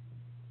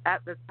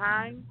at the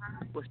time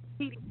was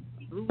cheating,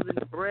 losing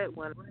the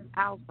breadwinner in the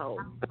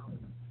household.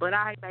 But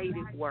I made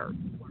it work.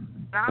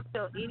 And I'll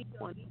tell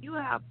anyone, if you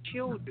have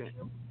children,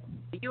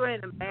 if you're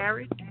in a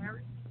marriage,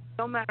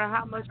 no matter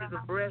how much of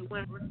a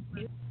breadwinner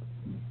it is,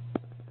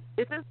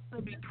 if it's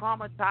going to be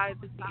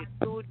traumatizing to your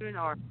children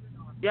or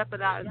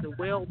jeopardize the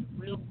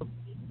well-being of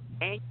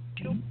and your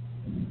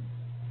children,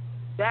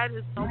 that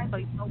is no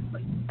place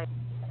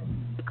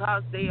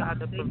because they are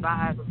the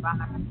provider.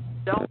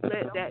 Don't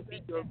let that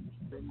be your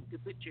reason to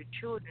put your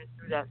children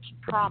through that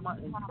trauma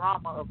and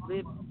drama of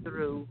living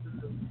through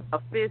a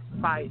fist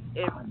fight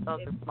every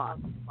other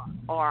month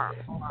or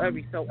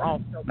every so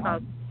often.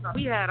 Because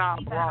we had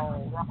our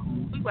brawl.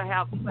 We would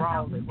have a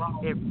brawl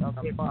every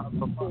other month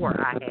before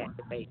I had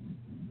the baby.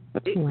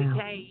 It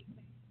became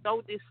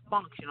so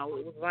dysfunctional.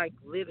 It was like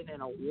living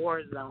in a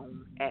war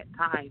zone at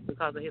times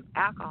because of his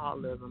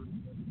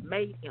alcoholism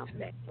made him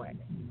that way.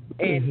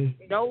 And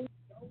no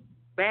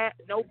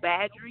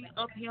badgering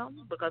of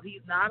him because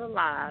he's not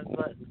alive,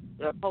 but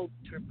the police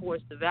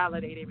reports to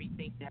validate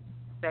everything that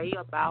I say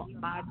about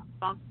my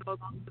dysfunctional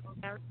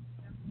marriage.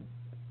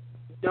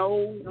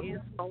 No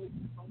insult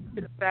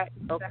to the fact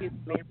of his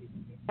marriage.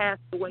 He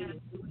passed away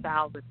in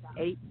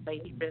 2008, may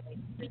he rest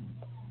in peace.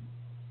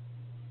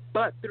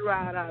 But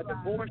throughout our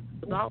divorce,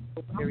 it was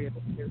also very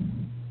apparent.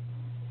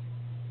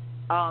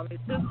 It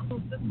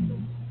took the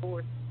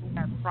divorce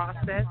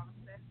process.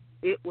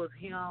 It was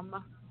him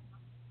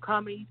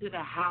coming to the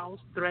house,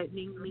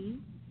 threatening me,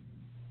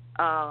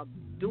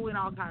 doing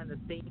all kinds of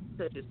things,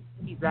 such as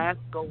his ass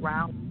go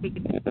around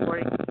picking his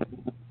story,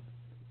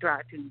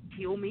 try to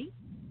kill me.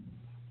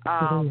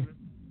 I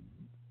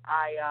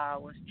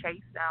was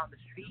chased down the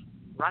street,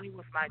 running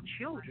with my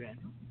children.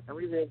 And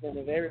we lived in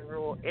a very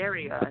rural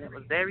area, and it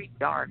was very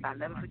dark. I'll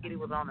never forget, it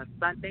was on a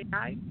Sunday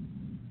night.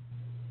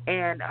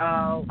 And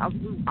I was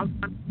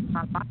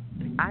my bike.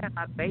 I had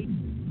my baby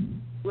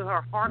with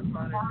her heart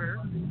running her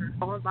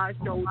on my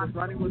shoulder,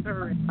 running with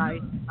her and my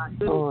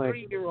little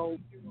 3-year-old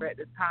at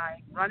the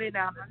time, running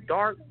down the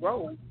dark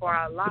road for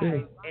our lives.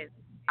 And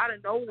out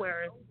of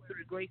nowhere, through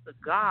the grace of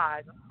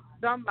God,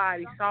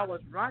 somebody saw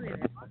us running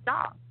and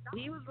stopped.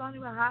 He was running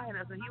behind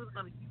us, and he was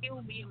going to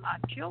kill me and my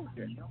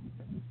children.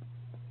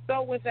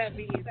 So with that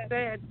being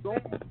said,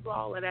 going through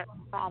all of that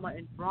trauma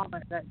and drama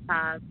at that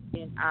time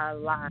in our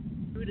lives,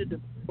 through the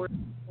divorce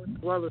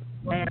as well as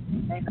marriage,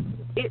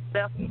 it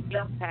left an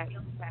impact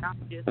not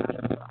just me,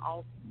 but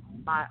also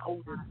my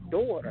oldest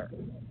daughter.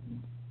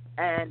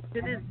 And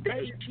to this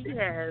day, she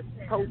has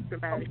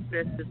post-traumatic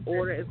stress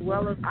disorder as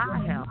well as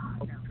I have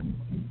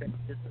post-traumatic stress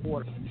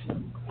disorder.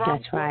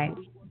 That's right.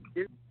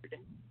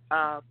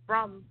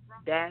 From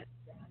that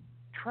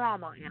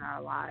trauma in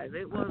our lives.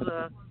 It was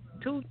a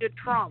 2-year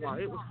trauma.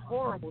 It was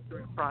horrible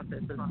through the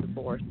process of the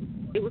divorce.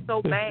 It was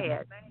so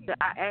bad that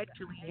I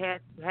actually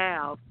had to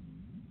have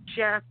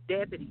sheriff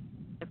deputies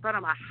in front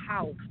of my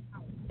house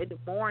in the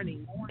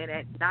morning and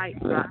at night,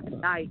 throughout the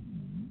night,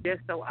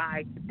 just so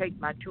I could take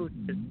my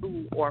children to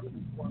school or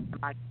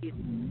my kids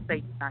to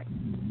safe night.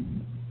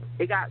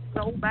 It got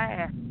so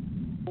bad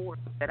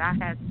that I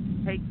had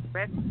to take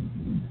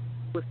refuge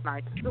with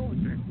my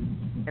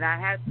children, and I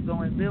had to go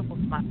and live with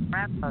my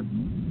grandmother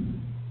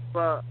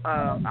for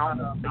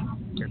almost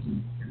 8 years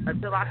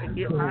until I could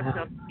get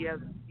myself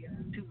together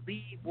to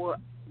leave what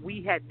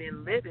we had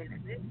been living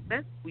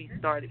since we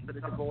started for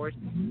the divorce,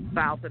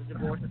 filed for the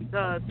divorce,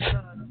 because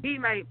he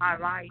made my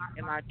life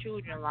and my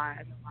children's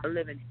lives a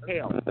living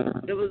hell.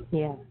 It was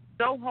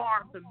so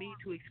hard for me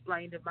to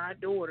explain to my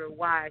daughter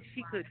why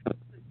she could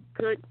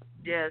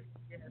just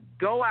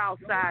go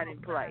outside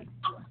and play.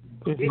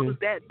 It was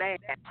that bad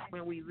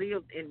when we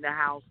lived in the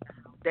house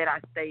that I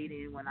stayed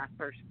in when I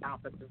first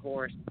filed for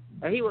divorce.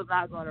 And he was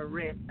not going to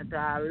rent until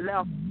I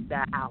left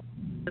that house.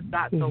 It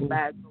got so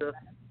bad,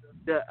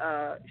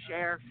 the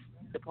sheriff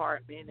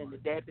department, and the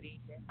deputy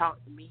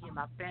talked to me and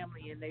my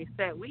family, and they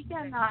said, we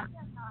cannot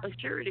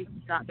assure that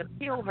he's not going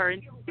to kill her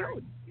and kill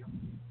her.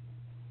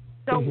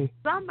 So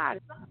somebody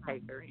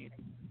take her in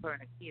for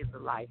the kids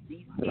of life.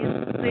 These kids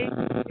are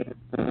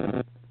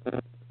sick,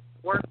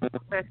 work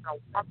professional,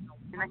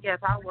 and I guess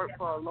I work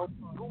for a local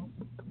school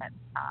at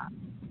the time.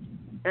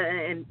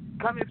 And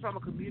coming from a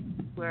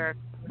community where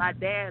my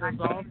dad is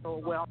also a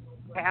well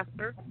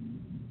pastor,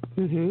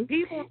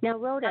 people. Now,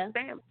 Rhoda,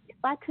 if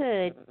I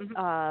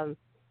could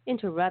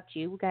interrupt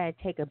you, we're going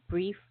to take a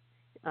brief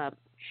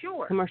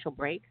commercial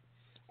break,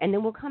 and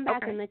then we'll come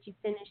back and let you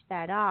finish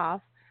that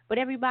off. But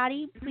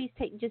everybody, please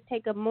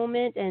take a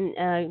moment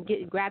and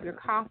grab your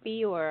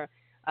coffee or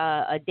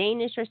a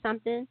Danish or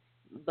something,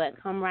 but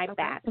come right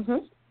back.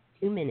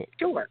 2 minutes.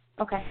 Sure.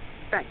 Okay.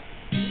 Thanks.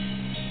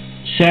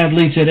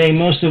 Sadly, today,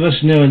 most of us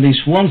know at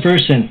least one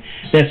person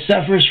that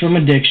suffers from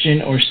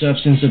addiction or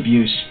substance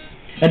abuse.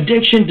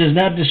 Addiction does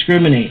not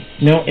discriminate.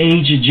 No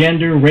age,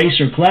 gender, race,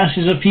 or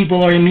classes of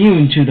people are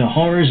immune to the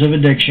horrors of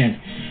addiction.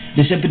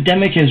 This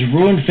epidemic has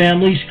ruined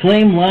families,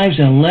 claimed lives,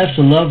 and left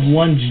loved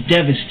ones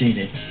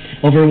devastated.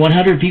 Over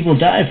 100 people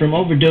die from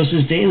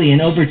overdoses daily,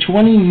 and over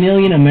 20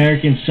 million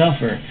Americans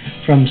suffer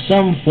from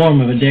some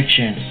form of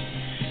addiction.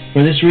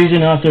 For this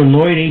reason, author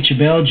Lloyd H.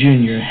 Bell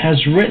Jr.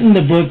 has written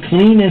the book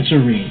Clean and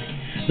Serene.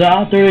 The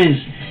author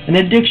is an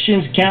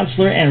addictions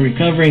counselor and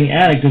recovering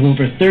addict of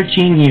over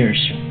 13 years.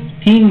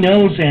 He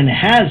knows and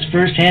has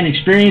first-hand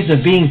experience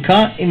of being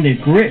caught in the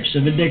grips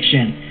of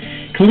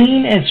addiction.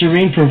 Clean and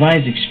Serene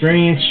provides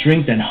experience,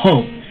 strength, and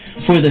hope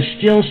for the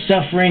still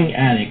suffering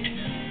addict.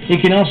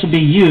 It can also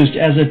be used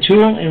as a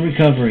tool in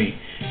recovery.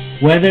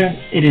 Whether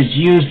it is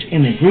used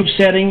in a group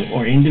setting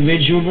or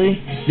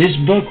individually, this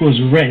book was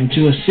written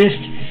to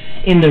assist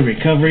in the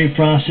recovery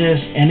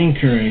process and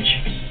encourage.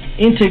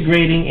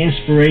 Integrating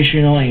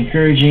inspirational,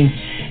 encouraging,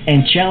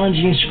 and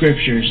challenging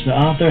scriptures, the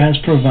author has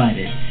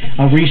provided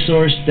a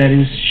resource that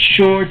is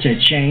sure to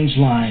change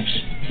lives.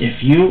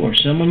 If you or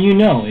someone you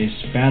know is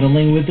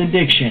battling with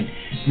addiction,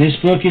 this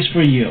book is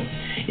for you.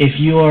 If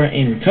you are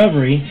in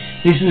recovery,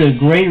 this is a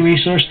great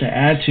resource to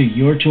add to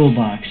your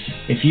toolbox.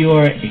 If you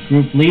are a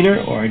group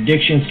leader or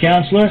addictions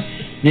counselor,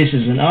 this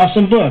is an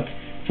awesome book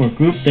for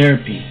group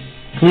therapy.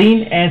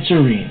 Clean and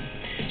Serene.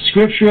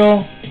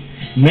 Scriptural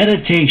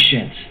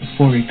Meditations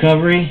for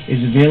Recovery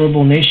is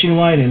available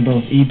nationwide in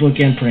both ebook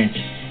and print.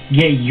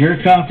 Get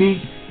your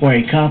copy or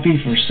a copy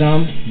for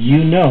some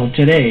you know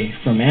today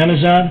from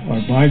Amazon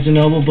or Barnes &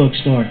 Noble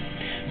bookstore.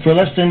 For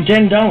less than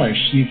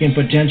 $10, you can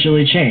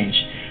potentially change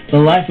the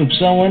life of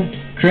someone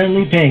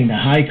currently paying the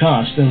high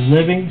cost of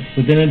living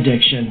with an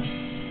addiction.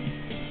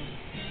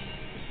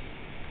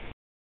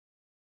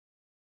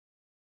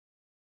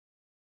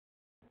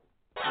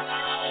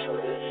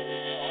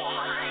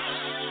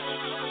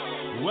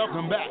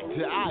 Welcome back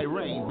to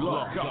R.E.I.G.N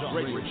Blog Talk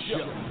Radio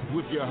Show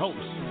with your host,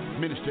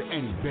 Minister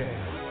Annie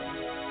Bell.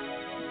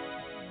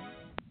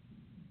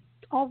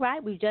 All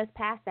right, we've just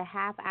passed the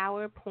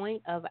half-hour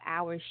point of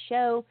our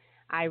show,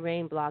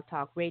 R.E.I.G.N Blog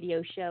Talk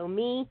Radio Show.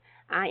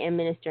 I am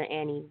Minister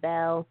Annie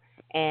Bell,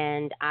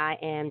 and I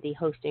am the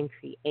host and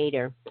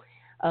creator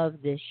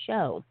of this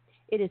show.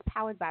 It is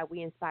powered by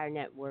We Inspire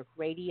Network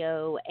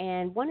Radio,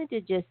 and wanted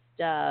to just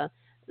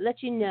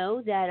let you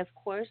know that, of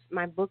course,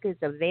 my book is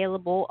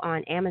available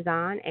on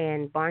Amazon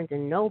and Barnes &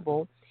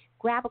 Noble.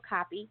 Grab a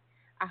copy.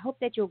 I hope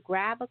that you'll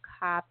grab a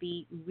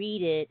copy,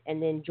 read it,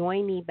 and then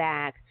join me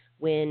back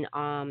when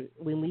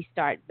we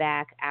start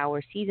back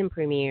our season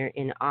premiere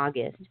in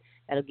August.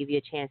 That'll give you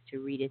a chance to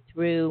read it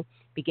through,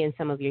 begin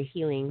some of your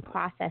healing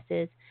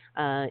processes.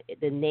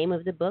 The name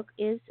of the book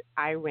is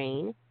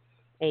R.E.I.G.N,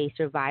 A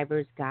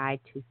Survivor's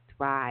Guide to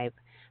Thrive.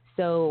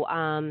 So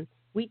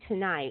we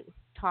tonight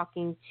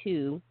talking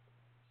to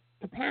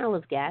a panel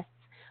of guests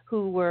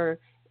who were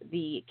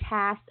the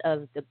cast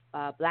of the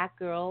Black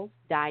Girls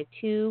Die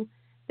 2,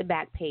 the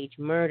Backpage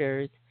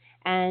Murders,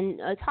 and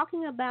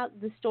talking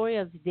about the story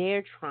of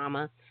their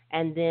trauma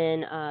and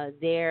then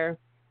their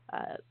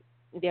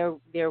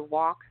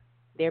walk,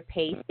 their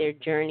pace, their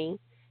journey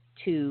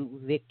to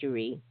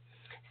victory.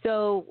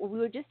 So we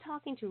were just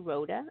talking to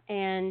Rhoda,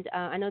 and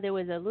I know there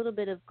was a little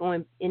bit of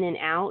going in and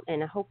out,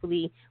 and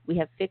hopefully we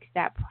have fixed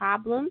that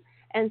problem.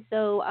 And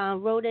so,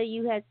 Rhoda,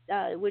 you had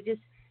we're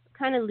just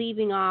kind of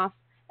leaving off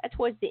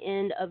towards the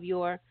end of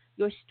your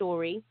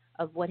story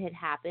of what had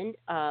happened.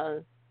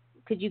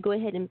 Could you go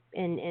ahead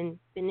and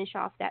finish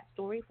off that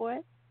story for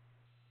us?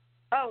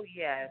 Oh,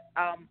 yes.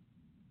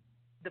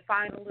 The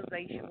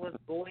finalization was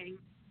going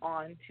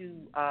on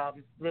to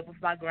live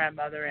with my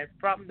grandmother, and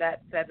from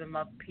that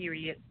 7-month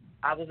period,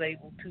 I was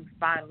able to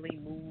finally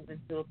move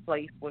into a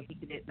place where he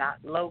did not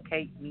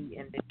locate me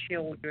and the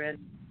children,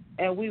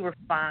 and we were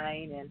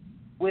fine. And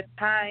with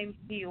time,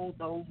 healed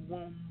those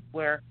wounds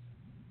where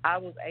I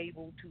was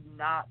able to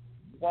not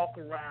walk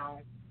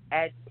around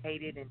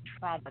agitated and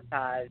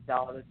traumatized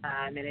all the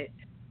time, and it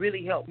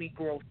really helped me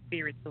grow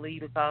spiritually,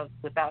 because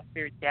without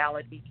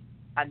spirituality,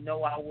 I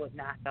know I would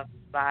not have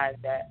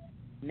survived that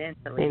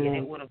mentally, and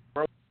it would have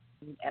broken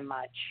and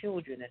my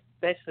children,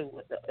 especially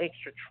with the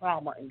extra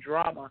trauma and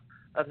drama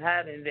of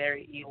having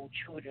very ill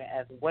children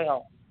as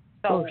well.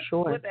 So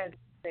sure. with that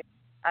said,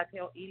 I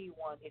tell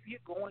anyone, if you're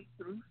going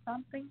through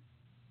something,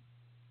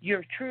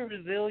 your true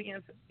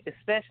resilience,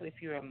 especially if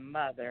you're a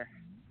mother,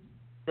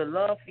 the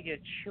love for your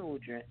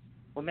children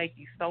will make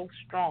you so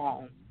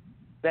strong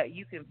that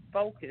you can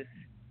focus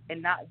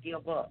and not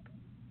give up.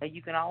 And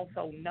you can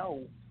also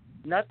know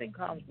nothing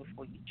comes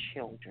before your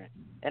children.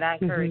 And I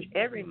encourage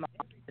every mom,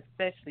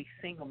 especially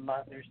single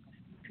mothers,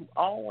 to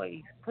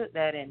always put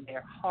that in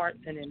their hearts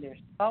and in their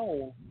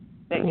souls,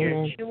 that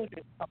your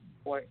children come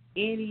for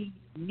any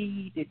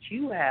need that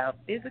you have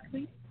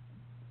physically,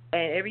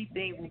 and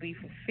everything will be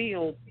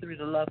fulfilled through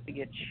the love for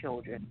your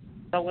children.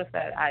 So with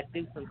that, I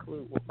do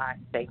conclude with my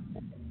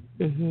statement.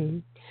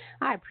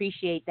 I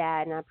appreciate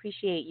that, and I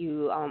appreciate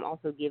you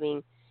also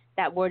giving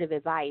that word of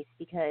advice,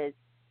 because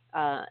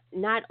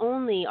not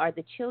only are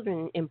the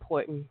children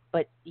important,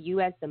 but you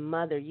as the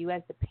mother, you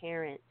as the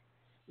parent,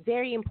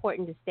 very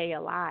important to stay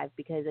alive,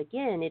 because,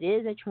 again, it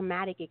is a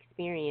traumatic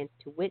experience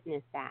to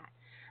witness that.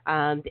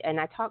 And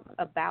I talk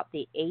about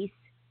the ACE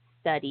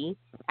study,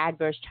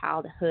 Adverse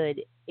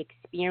Childhood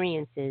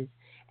Experiences,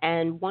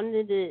 and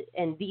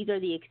these are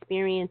the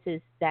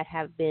experiences that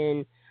have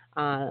been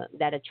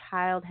that a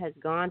child has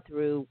gone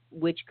through,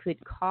 which could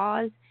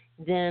cause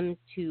them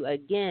to,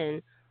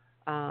 again,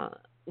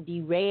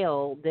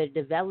 derail their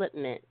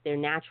development, their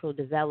natural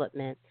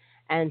development.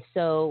 And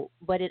so,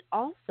 but it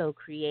also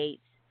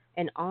creates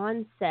an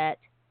onset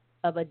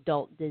of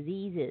adult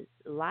diseases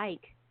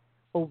like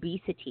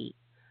obesity,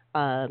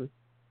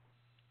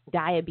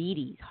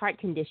 diabetes, heart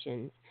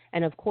conditions,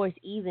 and of course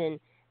even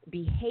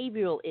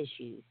behavioral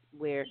issues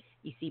where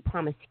you see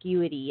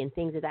promiscuity and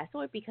things of that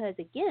sort, because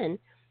again,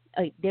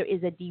 there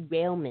is a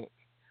derailment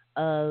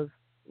of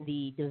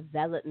the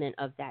development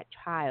of that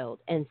child.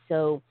 And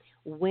so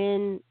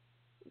when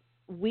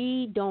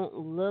we don't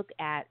look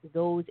at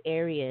those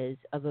areas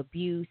of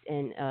abuse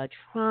and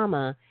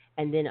trauma,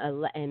 and then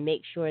and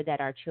make sure that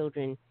our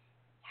children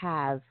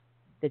have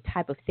the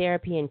type of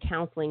therapy and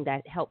counseling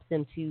that helps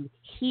them to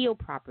heal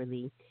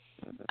properly,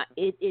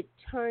 it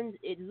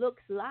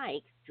looks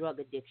like drug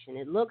addiction.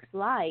 It looks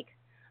like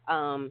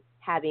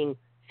having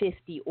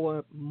 50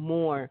 or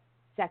more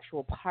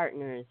sexual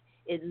partners.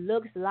 It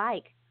looks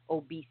like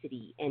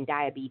obesity and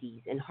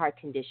diabetes and heart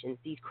conditions,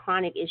 these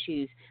chronic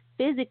issues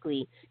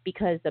physically,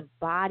 because the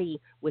body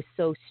was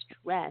so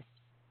stressed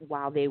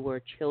while they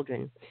were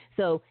children.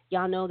 So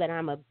y'all know that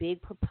I'm a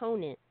big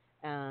proponent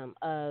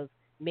of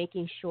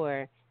making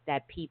sure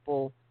that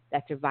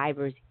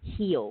survivors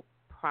heal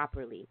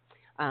properly.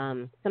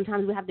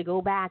 Sometimes we have to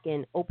go back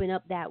and open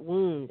up that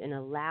wound and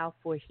allow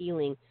for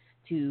healing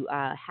to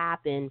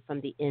happen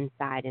from the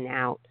inside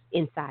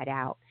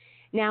out.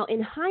 Now,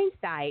 in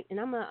hindsight, and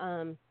I'm going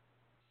to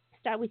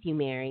start with you,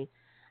 Mary.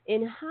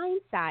 In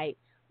hindsight,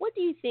 what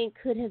do you think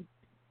could have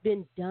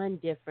been done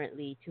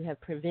differently to have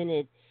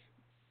prevented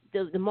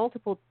the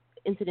multiple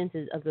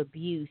incidences of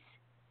abuse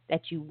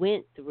that you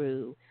went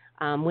through?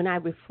 When I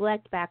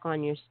reflect back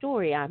on your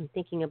story, I'm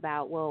thinking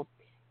about, well,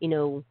 you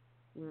know,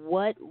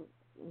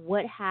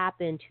 what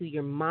happened to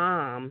your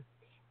mom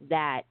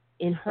that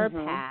in her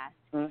past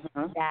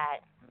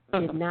that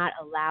did not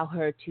allow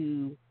her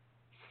to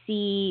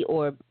see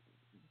or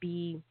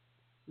be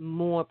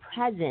more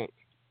present?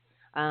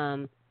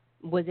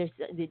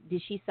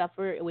 Did she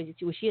suffer? Was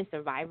she a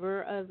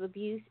survivor of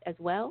abuse as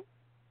well?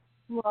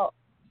 Well,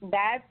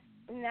 that's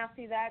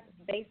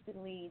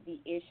basically the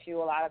issue.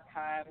 A lot of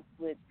times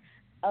with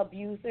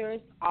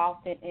abusers,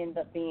 often end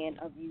up being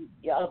abuse.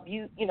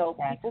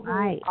 People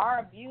who are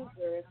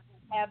abusers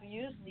have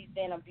usually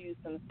been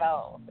abused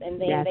themselves,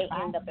 and then they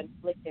end up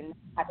inflicting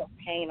that type of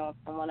pain on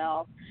someone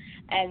else.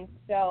 And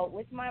so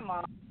with my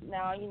mom,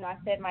 now, I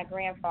said my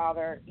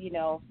grandfather,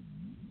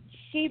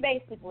 she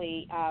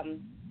basically,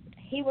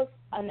 he was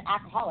an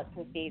alcoholic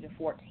since the age of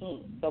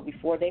 14, so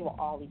before they were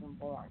all even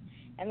born.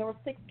 And there were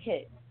 6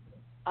 kids.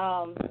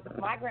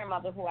 My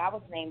grandmother, who I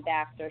was named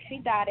after, she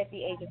died at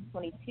the age of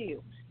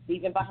 22,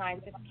 leaving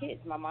behind 6 kids.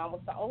 My mom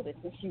was the oldest,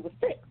 and she was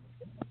 6.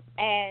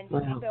 And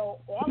so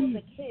all of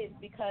the kids,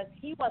 because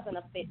he wasn't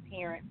a fit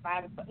parent,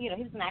 he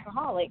was an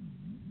alcoholic,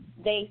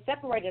 they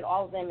separated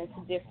all of them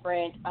into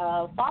different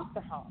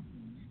foster homes.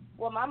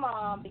 Well, my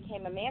mom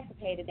became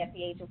emancipated at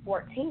the age of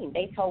 14.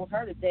 They told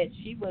her that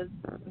she was,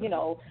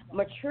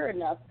 mature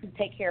enough to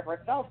take care of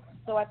herself.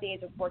 So at the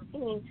age of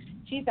 14,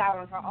 she's out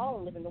on her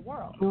own, living the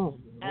world. Oh,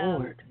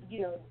 Lord.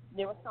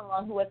 There was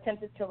someone who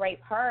attempted to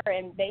rape her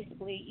and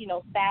basically,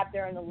 stabbed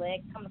her in the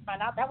leg. Come to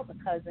find out, that was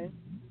a cousin.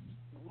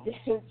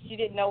 She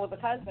didn't know it was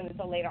a cousin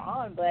until later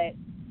on, but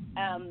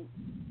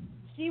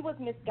she was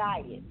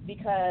misguided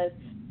because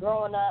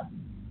growing up,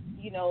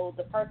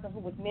 the person who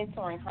was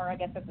mentoring her, I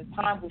guess at the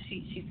time, when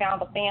she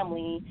found a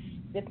family,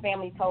 this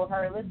family told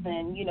her,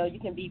 listen, you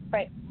can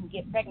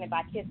get pregnant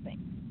by kissing.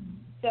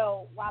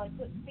 So while it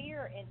put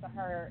fear into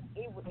her,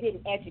 it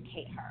didn't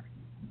educate her.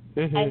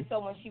 And so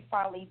when she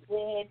finally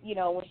did,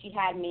 when she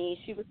had me,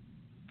 she was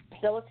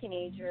still a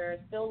teenager,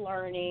 still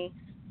learning,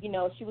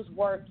 she was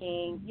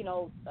working,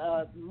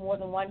 more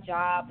than one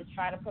job to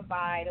try to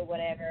provide or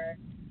whatever.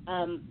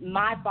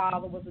 My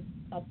father was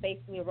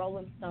basically a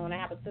Rolling Stone. I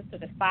have a sister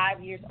that's 5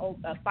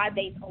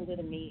 days older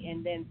than me,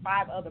 and then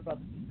 5 other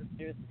brothers and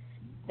sisters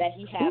that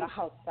he had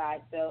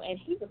outside. So, and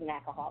he was an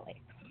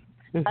alcoholic.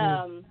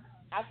 Mm-hmm.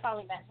 I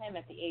finally met him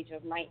at the age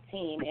of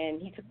 19,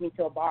 and he took me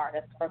to a bar.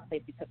 That's the first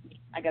place he took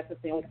me. I guess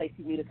it's the only place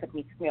he knew that took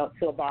me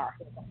to a bar.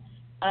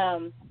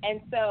 And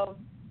so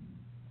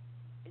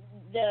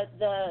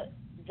the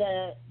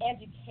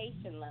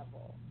education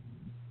level,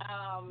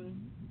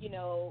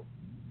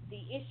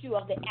 the issue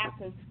of the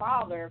absent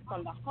father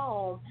from the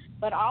home,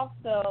 but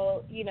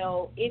also,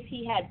 if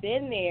he had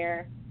been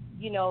there,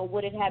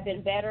 would it have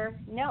been better?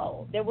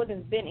 No, there wouldn't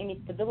have been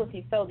any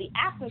stability. So the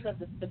absence of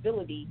the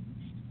stability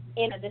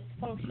in a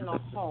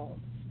dysfunctional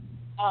home,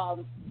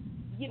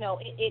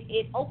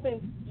 it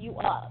opens you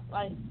up.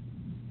 Like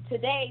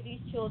today,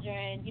 these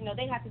children,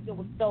 they have to deal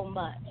with so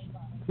much.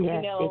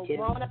 Yes,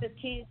 Growing up as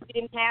kids, we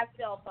didn't have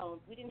cell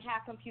phones, we didn't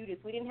have computers,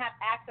 we didn't have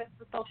access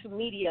to social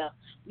media,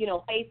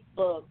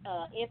 Facebook,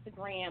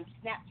 Instagram,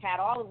 Snapchat,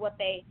 all of what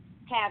they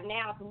have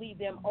now to leave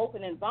them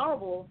open and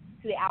vulnerable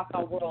to the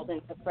outside world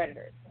and to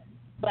predators.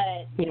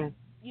 But,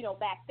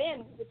 back then,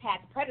 we just had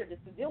predators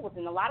to deal with,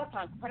 and a lot of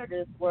times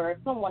predators were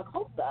someone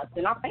close to us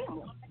in our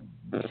family.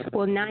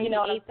 Well,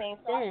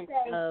 98%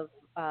 of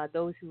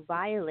those who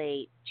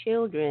violate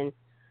children,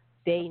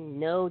 they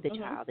know the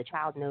child. The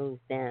child knows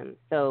them.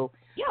 So,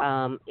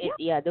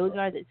 those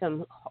are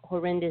some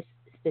horrendous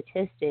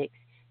statistics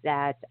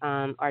that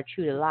are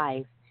true to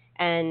life.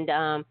 And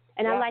I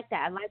like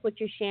that. I like what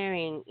you're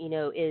sharing.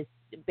 Is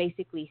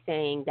basically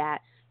saying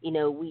that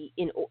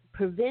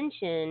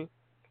prevention.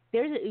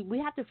 We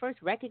have to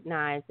first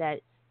recognize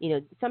that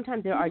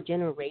sometimes there are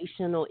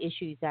generational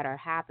issues that are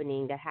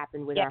happening that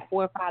happened with our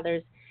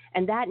forefathers,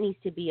 and that needs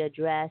to be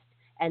addressed.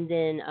 And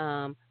then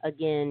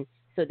again,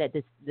 so that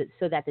the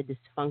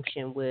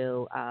dysfunction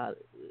will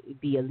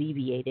be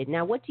alleviated.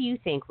 Now, what do you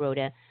think,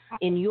 Rhoda,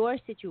 in your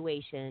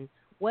situation?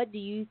 What do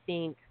you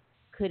think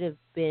could have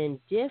been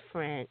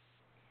different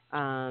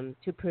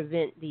to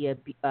prevent the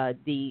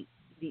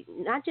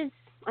not just,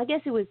 I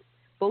guess it was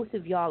both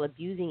of y'all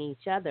abusing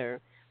each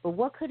other, but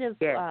what could have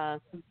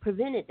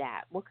prevented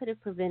that? What could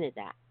have prevented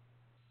that?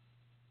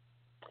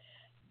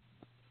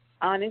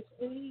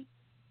 Honestly,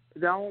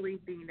 the only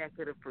thing that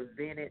could have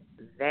prevented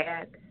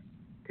that,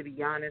 to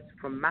be honest,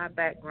 from my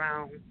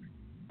background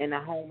and the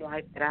home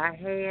life that I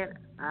had,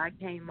 I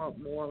came up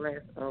more or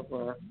less of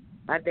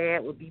my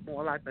dad would be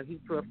more like a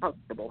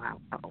heterosexual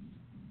household.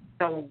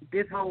 So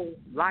this whole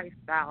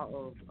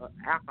lifestyle of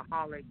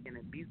alcoholic and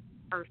abusive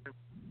person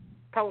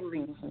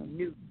totally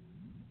new.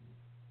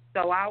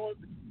 So I was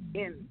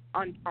in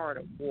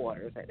uncharted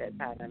waters at that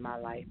time in my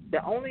life.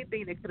 The only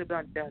thing that could have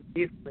been done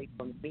differently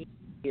for me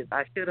is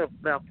I should have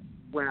left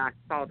when I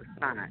saw the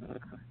sign.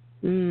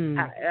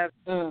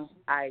 However,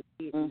 I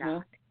did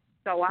not.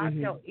 So I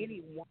tell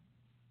anyone,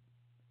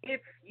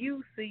 if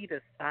you see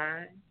the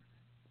sign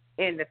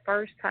and the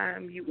first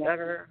time you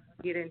ever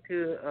get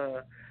into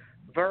a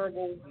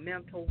verbal,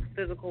 mental,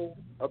 physical,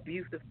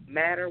 abusive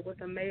matter with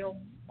a male,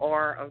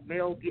 or a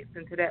male gets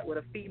into that with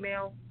a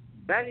female,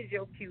 that is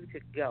your cue to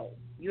go.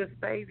 You'll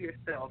save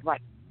yourself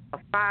like a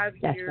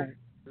 5-year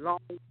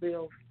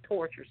long-lived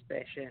torture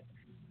session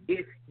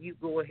if you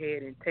go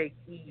ahead and take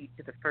heed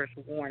to the first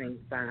warning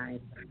sign.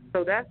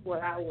 So that's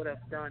what I would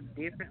have done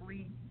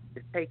differently,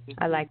 is taking heed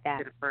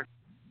to the first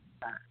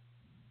sign.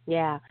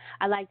 Yeah,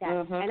 I like that.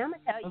 And I'm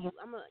gonna tell you,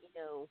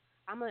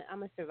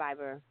 I'm a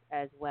survivor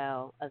as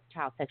well of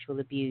child sexual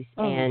abuse,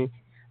 and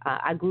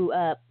I grew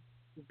up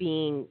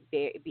being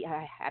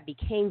I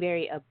became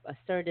very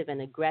assertive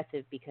and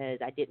aggressive because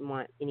I didn't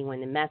want anyone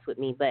to mess with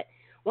me. But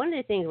one of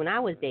the things when I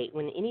was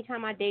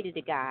anytime I dated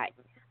a guy,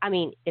 I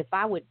mean, if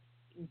I would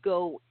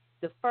go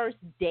the first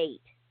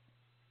date,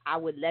 I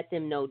would let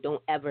them know,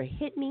 don't ever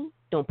hit me,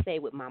 don't play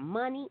with my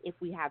money. If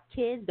we have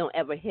kids, don't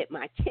ever hit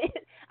my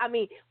kids. I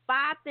mean,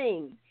 5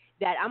 things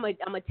that I'm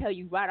gonna tell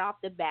you right off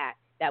the bat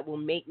that will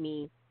make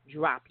me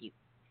drop you,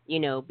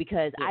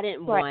 because I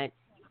didn't want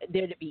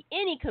there to be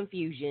any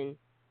confusion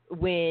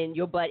when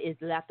your butt is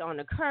left on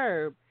the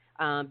curb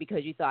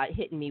because you thought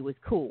hitting me was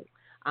cool.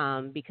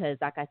 Because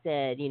like I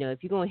said,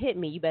 if you're going to hit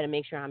me, you better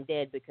make sure I'm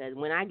dead, because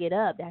when I get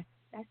up, that's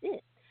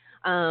it.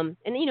 And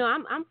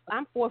I'm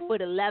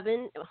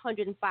 4'11",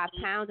 105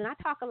 pounds, and I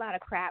talk a lot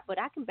of crap, but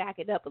I can back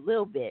it up a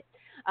little bit.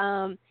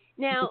 Now,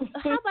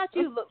 how about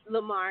you,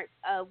 Lamarc?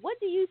 What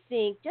do you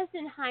think, just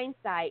in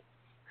hindsight,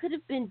 could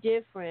have been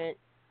different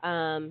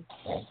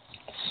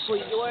for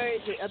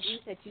the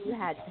abuse that you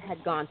had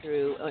gone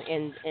through,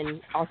 and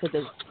also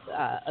the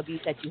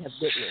abuse that you have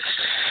witnessed?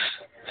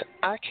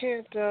 I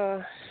can't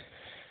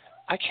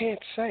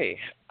say.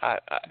 I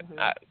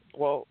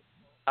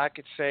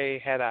could say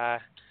had I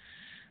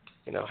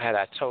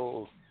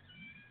told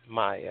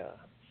my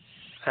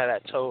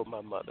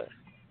mother.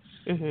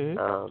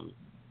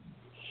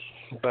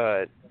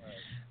 But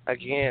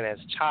again, as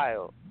a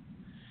child,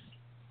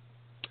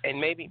 and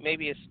maybe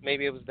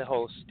it was the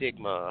whole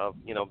stigma of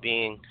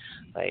being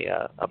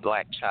a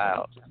black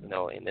child,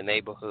 in the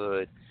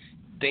neighborhood,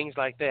 things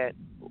like that.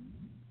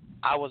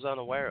 I was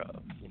unaware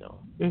of.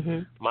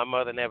 My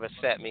mother never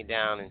sat me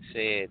down and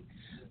said,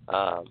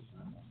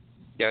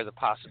 there's a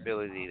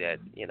possibility that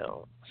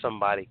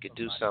somebody could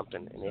do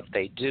something, and if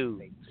they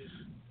do,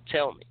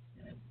 tell me.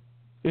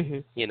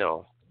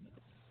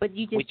 But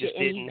you just we just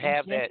didn't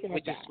have that.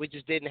 We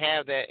just didn't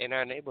have that in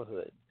our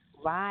neighborhood.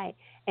 Right.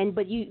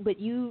 But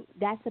you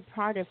that's a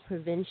part of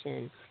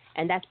prevention,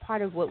 and that's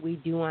part of what we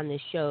do on the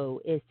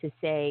show is to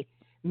say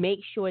make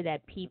sure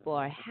that people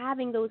are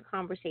having those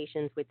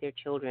conversations with their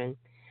children,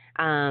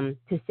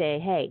 to say,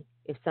 hey,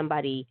 if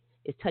somebody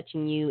is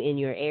touching you in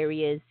your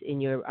areas, in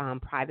your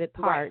private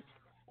parts,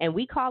 and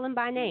we call them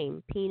by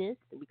name, penis,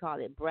 we call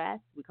it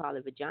breast, we call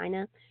it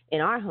vagina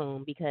in our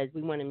home, because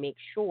we want to make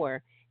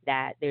sure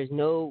that there's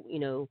no,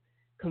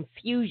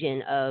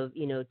 confusion of,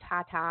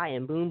 ta-ta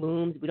and boom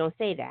booms. We don't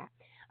say that.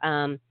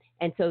 And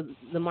so,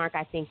 Lamarc,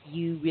 I think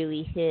you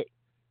really hit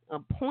a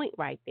point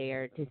right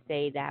there to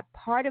say that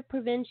part of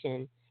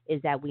prevention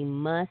is that we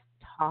must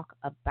talk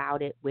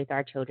about it with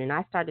our children.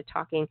 I started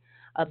talking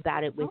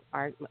about it with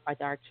our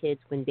kids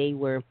when they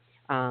were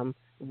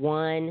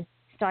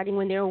starting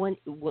when they were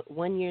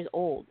 1 year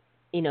old.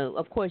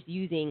 Of course,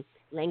 using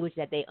language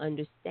that they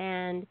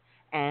understand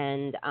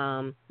and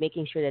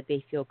making sure that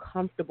they feel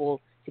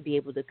comfortable to be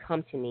able to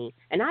come to me.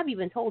 And I've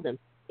even told them,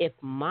 if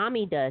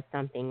mommy does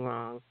something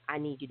wrong, I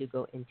need you to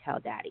go and tell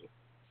daddy.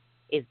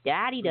 If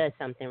daddy does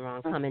something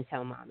wrong, come and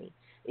tell mommy.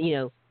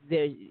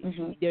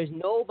 There's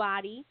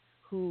nobody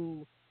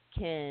who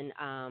can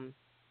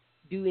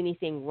do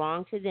anything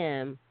wrong to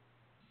them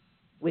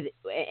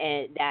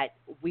and that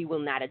we will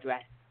not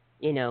address.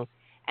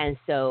 And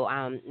so,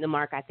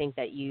 Lamarc, I think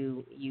that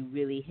you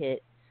really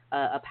hit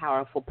a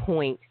powerful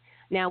point.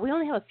 Now, we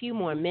only have a few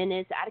more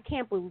minutes. I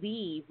can't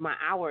believe my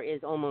hour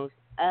is almost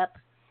up.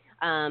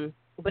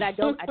 But I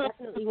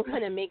definitely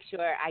want to make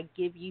sure I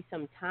give you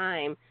some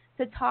time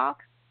to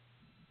talk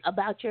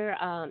about your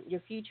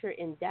future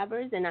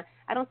endeavors. And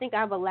I don't think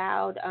I've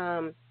allowed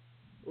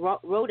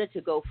Rhoda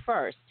to go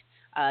first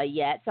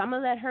yet. So I'm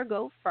going to let her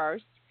go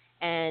first.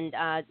 And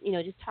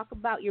just talk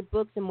about your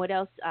books and what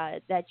else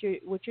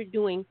what you're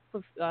doing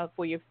for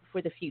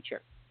the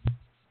future.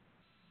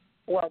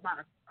 Well,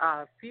 my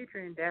future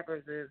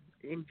endeavors is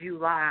in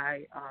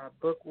July. A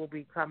book will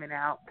be coming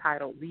out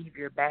titled "Leave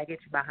Your Baggage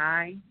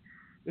Behind."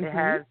 It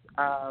has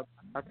a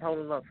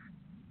total of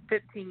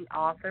 15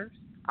 authors.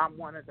 I'm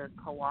one of the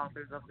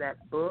co-authors of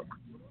that book,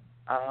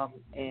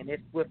 and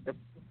it's with the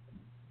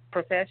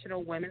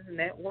Professional Women's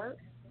Network.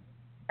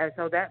 And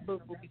so that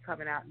book will be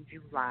coming out in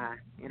July.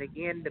 And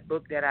again, the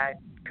book that I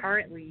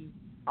currently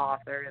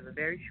author is a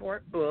very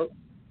short book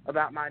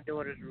about my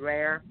daughter's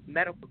rare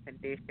medical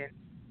condition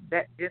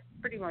that just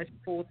pretty much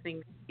pulls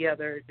things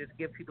together, just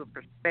give people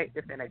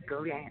perspective and a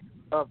glance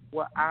of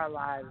what our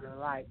lives are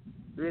like,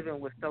 living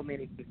with so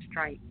many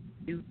constraints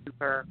due to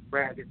her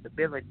rare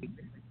disability.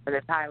 And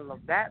the title of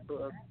that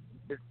book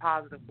is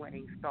Positive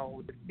Winning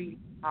Soul,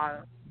 Defeating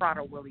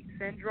Prader-Willi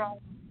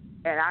Syndrome.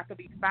 And I can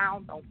be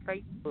found on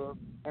Facebook,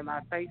 and my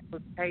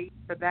Facebook page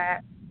for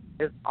that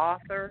is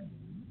author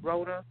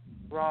Rhoda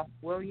Ross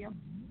Williams,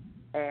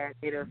 and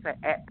it'll say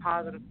at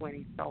Positive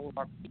Winning Soul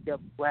or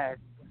PWS.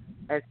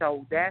 And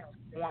so that's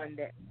one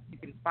that you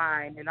can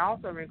find. And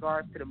also in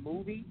regards to the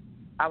movie,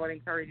 I would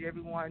encourage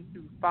everyone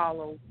to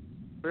follow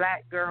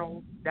Black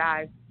Girls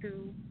Dive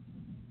 2,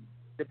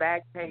 the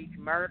Backpage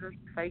Murders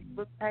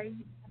Facebook page,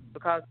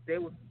 because they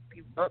will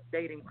be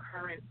updating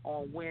current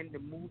on when the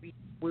movie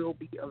will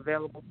be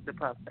available to the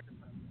public.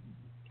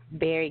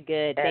 Very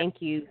good.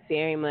 Thank you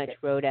very much,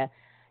 Rhoda.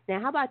 Now,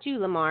 how about you,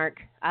 Lamarc?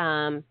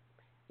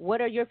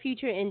 What are your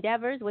future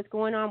endeavors? What's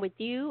going on with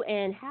you?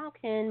 And how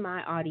can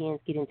my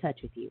audience get in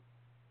touch with you?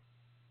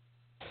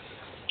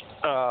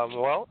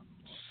 Well,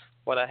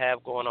 what I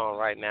have going on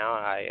right now,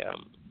 I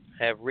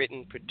have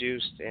written,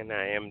 produced, and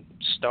I am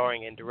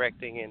starring and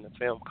directing in a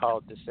film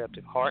called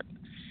Deceptive Heart.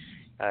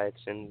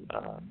 It's in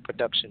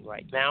production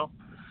right now.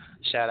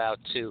 Shout out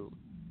to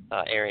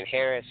Aaron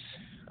Harris,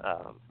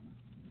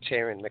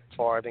 Taryn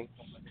McFarthing,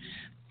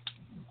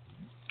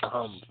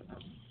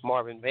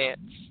 Marvin Vance,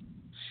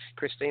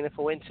 Christina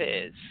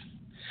Fuentes.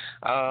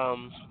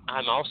 I'm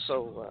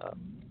also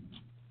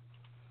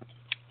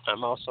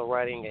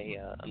writing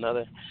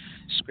another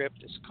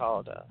script. It's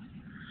called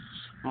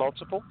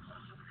Multiple.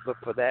 Look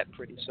for that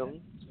pretty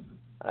soon.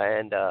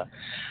 And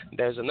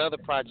there's another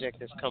project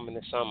that's coming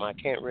this summer. I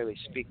can't really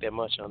speak that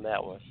much on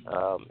that one.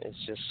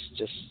 It's just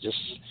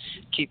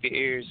keep your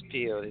ears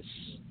peeled.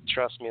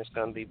 Trust me, it's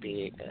going to be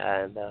big.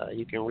 And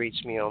you can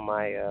reach me on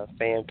my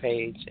fan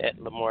page at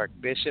Lamarc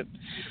Bishop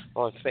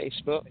on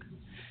Facebook.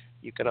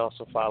 You can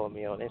also follow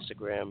me on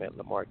Instagram at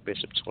Lamarc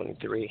Bishop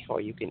 23,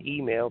 or you can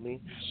email me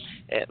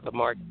at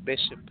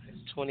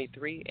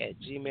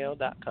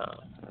lamarcbishop23@gmail.com.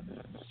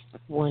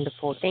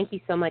 Wonderful. Thank you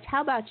so much.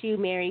 How about you,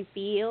 Mary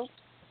Field?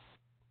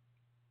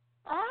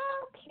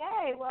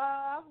 Okay, well,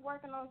 I'm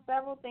working on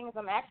several things.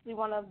 I'm actually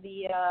one of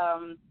the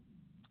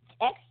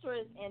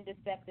Extras in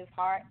Deceptive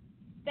Heart.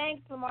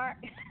 Thanks, Lamarc.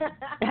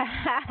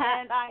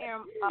 And I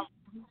am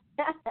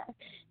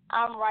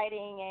I'm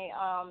writing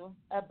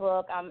a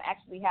book. I'm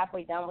actually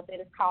halfway done with it.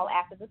 It's called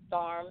After the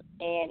Storm,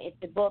 and it's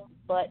a book,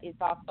 but it's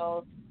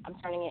also I'm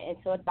turning it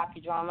into a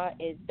docudrama.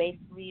 It's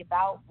basically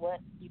about what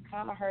you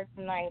kind of heard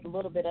tonight, a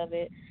little bit of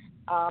it,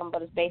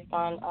 but it's based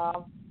on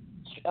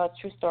a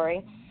true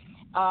story.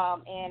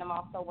 And I'm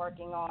also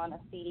working on a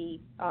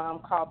CD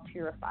called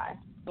Purify.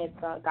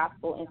 It's a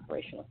gospel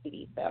inspirational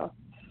CD. So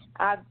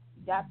I've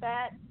got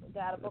that.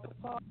 Got a book of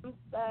poems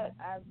that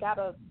I've got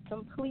to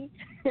complete,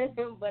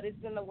 but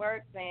it's in the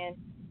works, and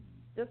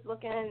just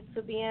looking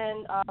to be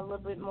in a little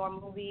bit more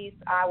movies.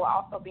 I will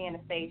also be in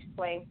a stage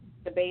play,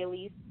 The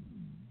Baileys,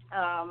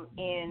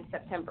 in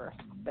September.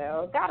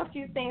 So got a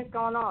few things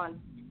going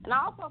on. And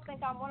I also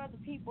think I'm one of the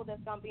people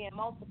that's going to be in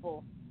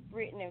multiple,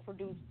 written and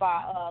produced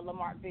by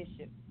Lamarc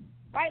Bishop.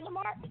 Right,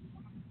 Lamarc?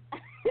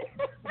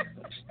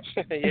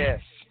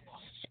 Yes.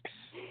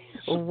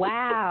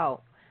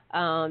 Wow.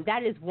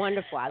 That is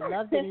wonderful. I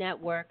love the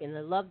network, and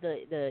I love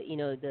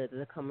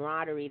the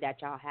camaraderie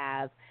that y'all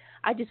have.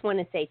 I just want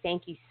to say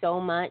thank you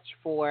so much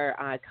for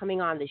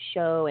coming on the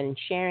show and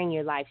sharing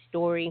your life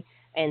story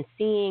and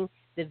seeing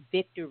the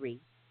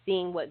victory,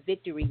 seeing what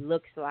victory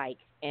looks like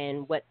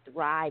and what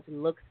thrive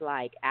looks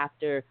like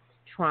after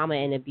trauma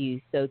and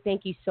abuse. So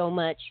thank you so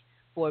much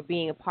for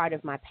being a part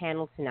of my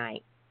panel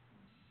tonight.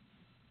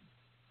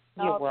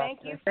 You're welcome.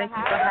 Thank you for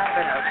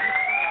having us.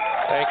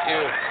 Thank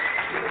you.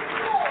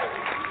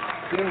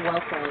 You're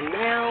welcome.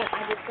 Now,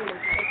 I just want to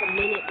take a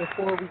minute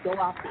before we go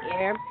off the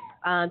air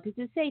to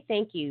just say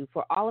thank you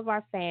for all of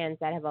our fans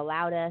that have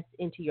allowed us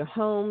into your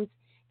homes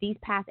these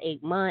past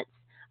 8 months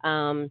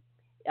of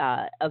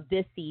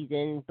this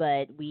season,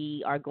 but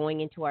we are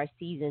going into our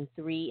season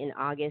 3 in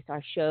August.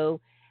 Our show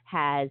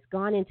has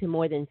gone into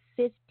more than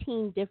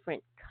 15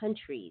 different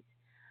countries.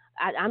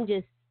 I'm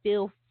just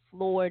still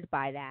floored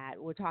by that.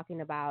 We're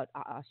talking about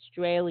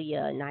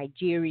Australia,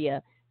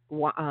 Nigeria,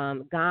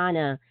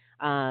 Ghana,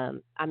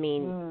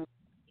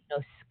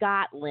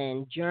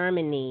 Scotland,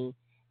 Germany,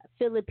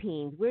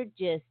 Philippines. We're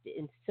just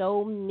in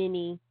so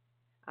many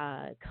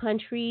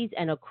countries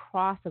and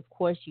across, of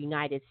course,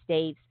 United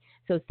States.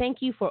 So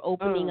thank you for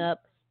opening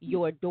up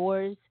your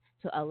doors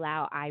to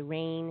allow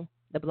R.E.I.G.N,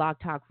 the Blog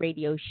Talk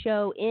Radio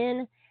show,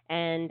 in.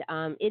 And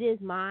it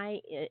is my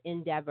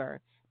endeavor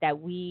that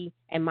we,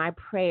 and my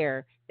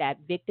prayer, that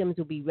victims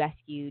will be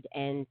rescued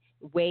and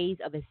ways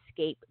of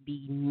escape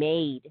be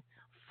made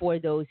for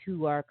those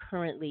who are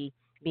currently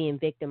being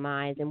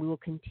victimized. And we will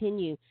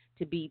continue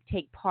to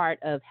take part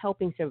of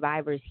helping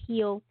survivors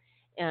heal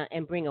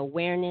and bring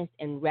awareness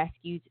and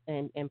rescue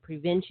and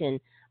prevention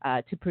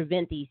to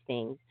prevent these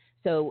things.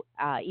 So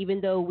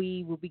even though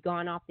we will be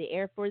gone off the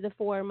air for the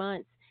 4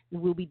 months,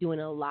 we'll be doing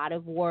a lot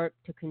of work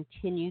to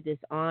continue this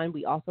on.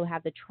 We also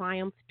have the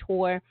Triumph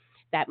Tour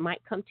that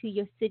might come to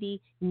your city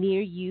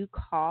near you.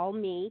 Call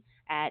me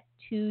at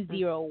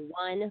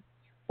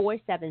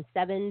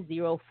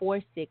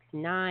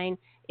 201-477-0469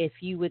 if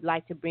you would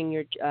like to bring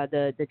your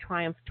the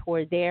Triumph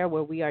Tour there,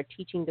 where we are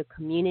teaching the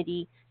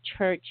community,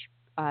 church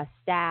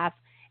staff,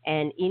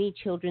 and any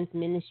children's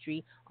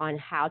ministry on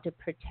how to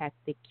protect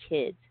the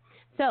kids.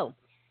 So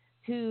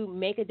to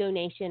make a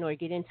donation or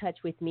get in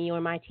touch with me or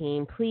my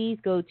team, please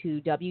go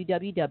to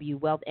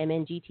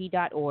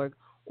www.wealthmngt.org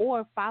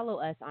or follow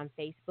us on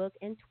Facebook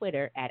and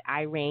Twitter at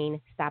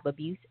R.E.I.G.N, Stop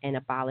Abuse and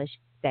Abolish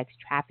Sex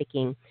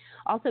Trafficking.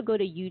 Also go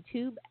to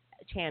YouTube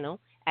channel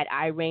at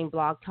R.E.I.G.N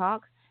Blog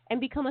Talk and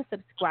become a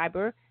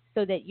subscriber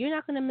so that you're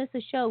not going to miss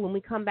a show when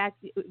we come back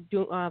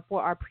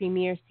for our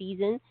premiere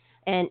season.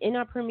 And in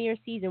our premiere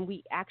season,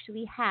 we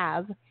actually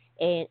have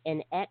an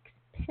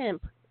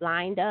ex-pimp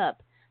lined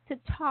up to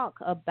talk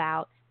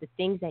about the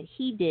things that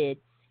he did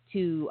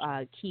to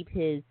keep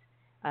his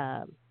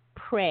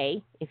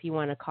prey, if you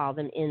want to call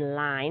them, in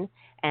line,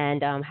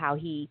 and how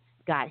he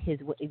got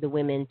the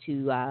women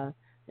to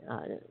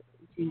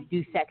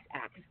do sex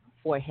acts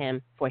for him,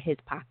 for his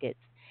pockets.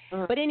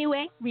 But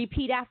anyway,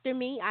 repeat after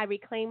me. I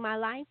reclaim my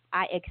life.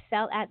 I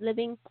excel at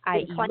living.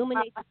 I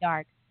illuminate the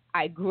dark.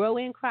 I grow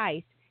in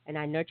Christ, and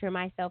I nurture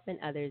myself and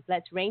others.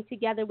 Let's reign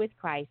together with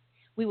Christ.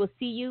 We will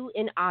see you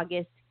in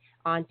August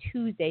on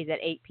Tuesdays at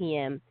 8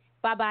 p.m.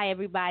 Bye-bye,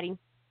 everybody.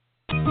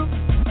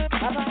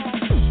 Bye-bye.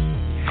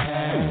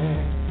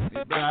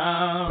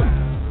 Down,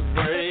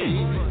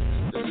 afraid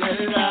to let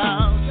it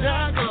out,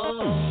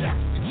 shackles,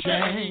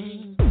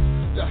 chains,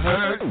 the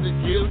hurt, the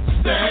guilt, the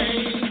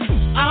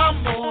stain.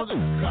 I'm more than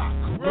a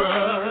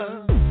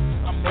conqueror,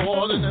 I'm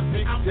more than a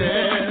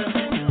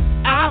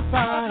victim. I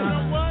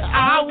fight,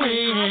 I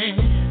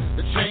win,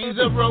 the chains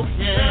are broken.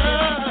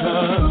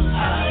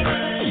 I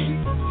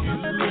reign, you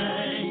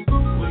reign,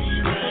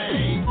 we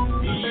reign,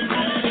 he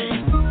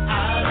reigns. I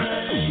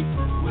reign,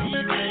 we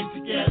reign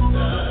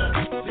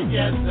together,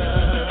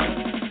 together.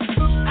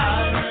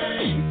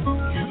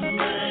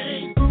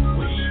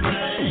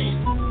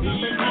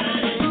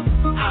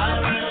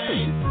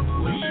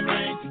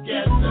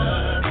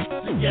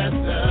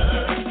 Together,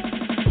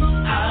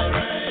 I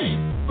reign,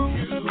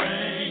 you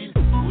reign,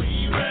 we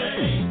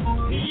reign.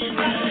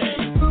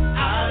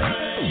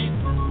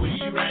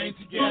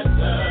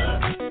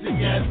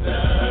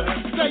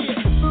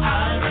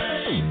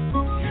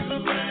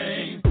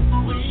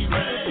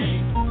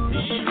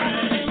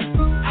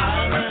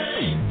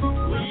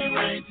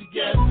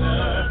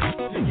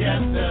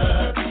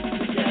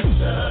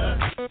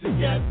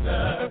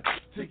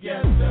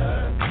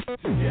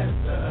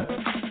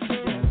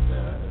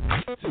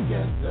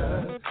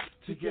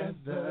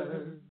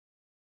 together.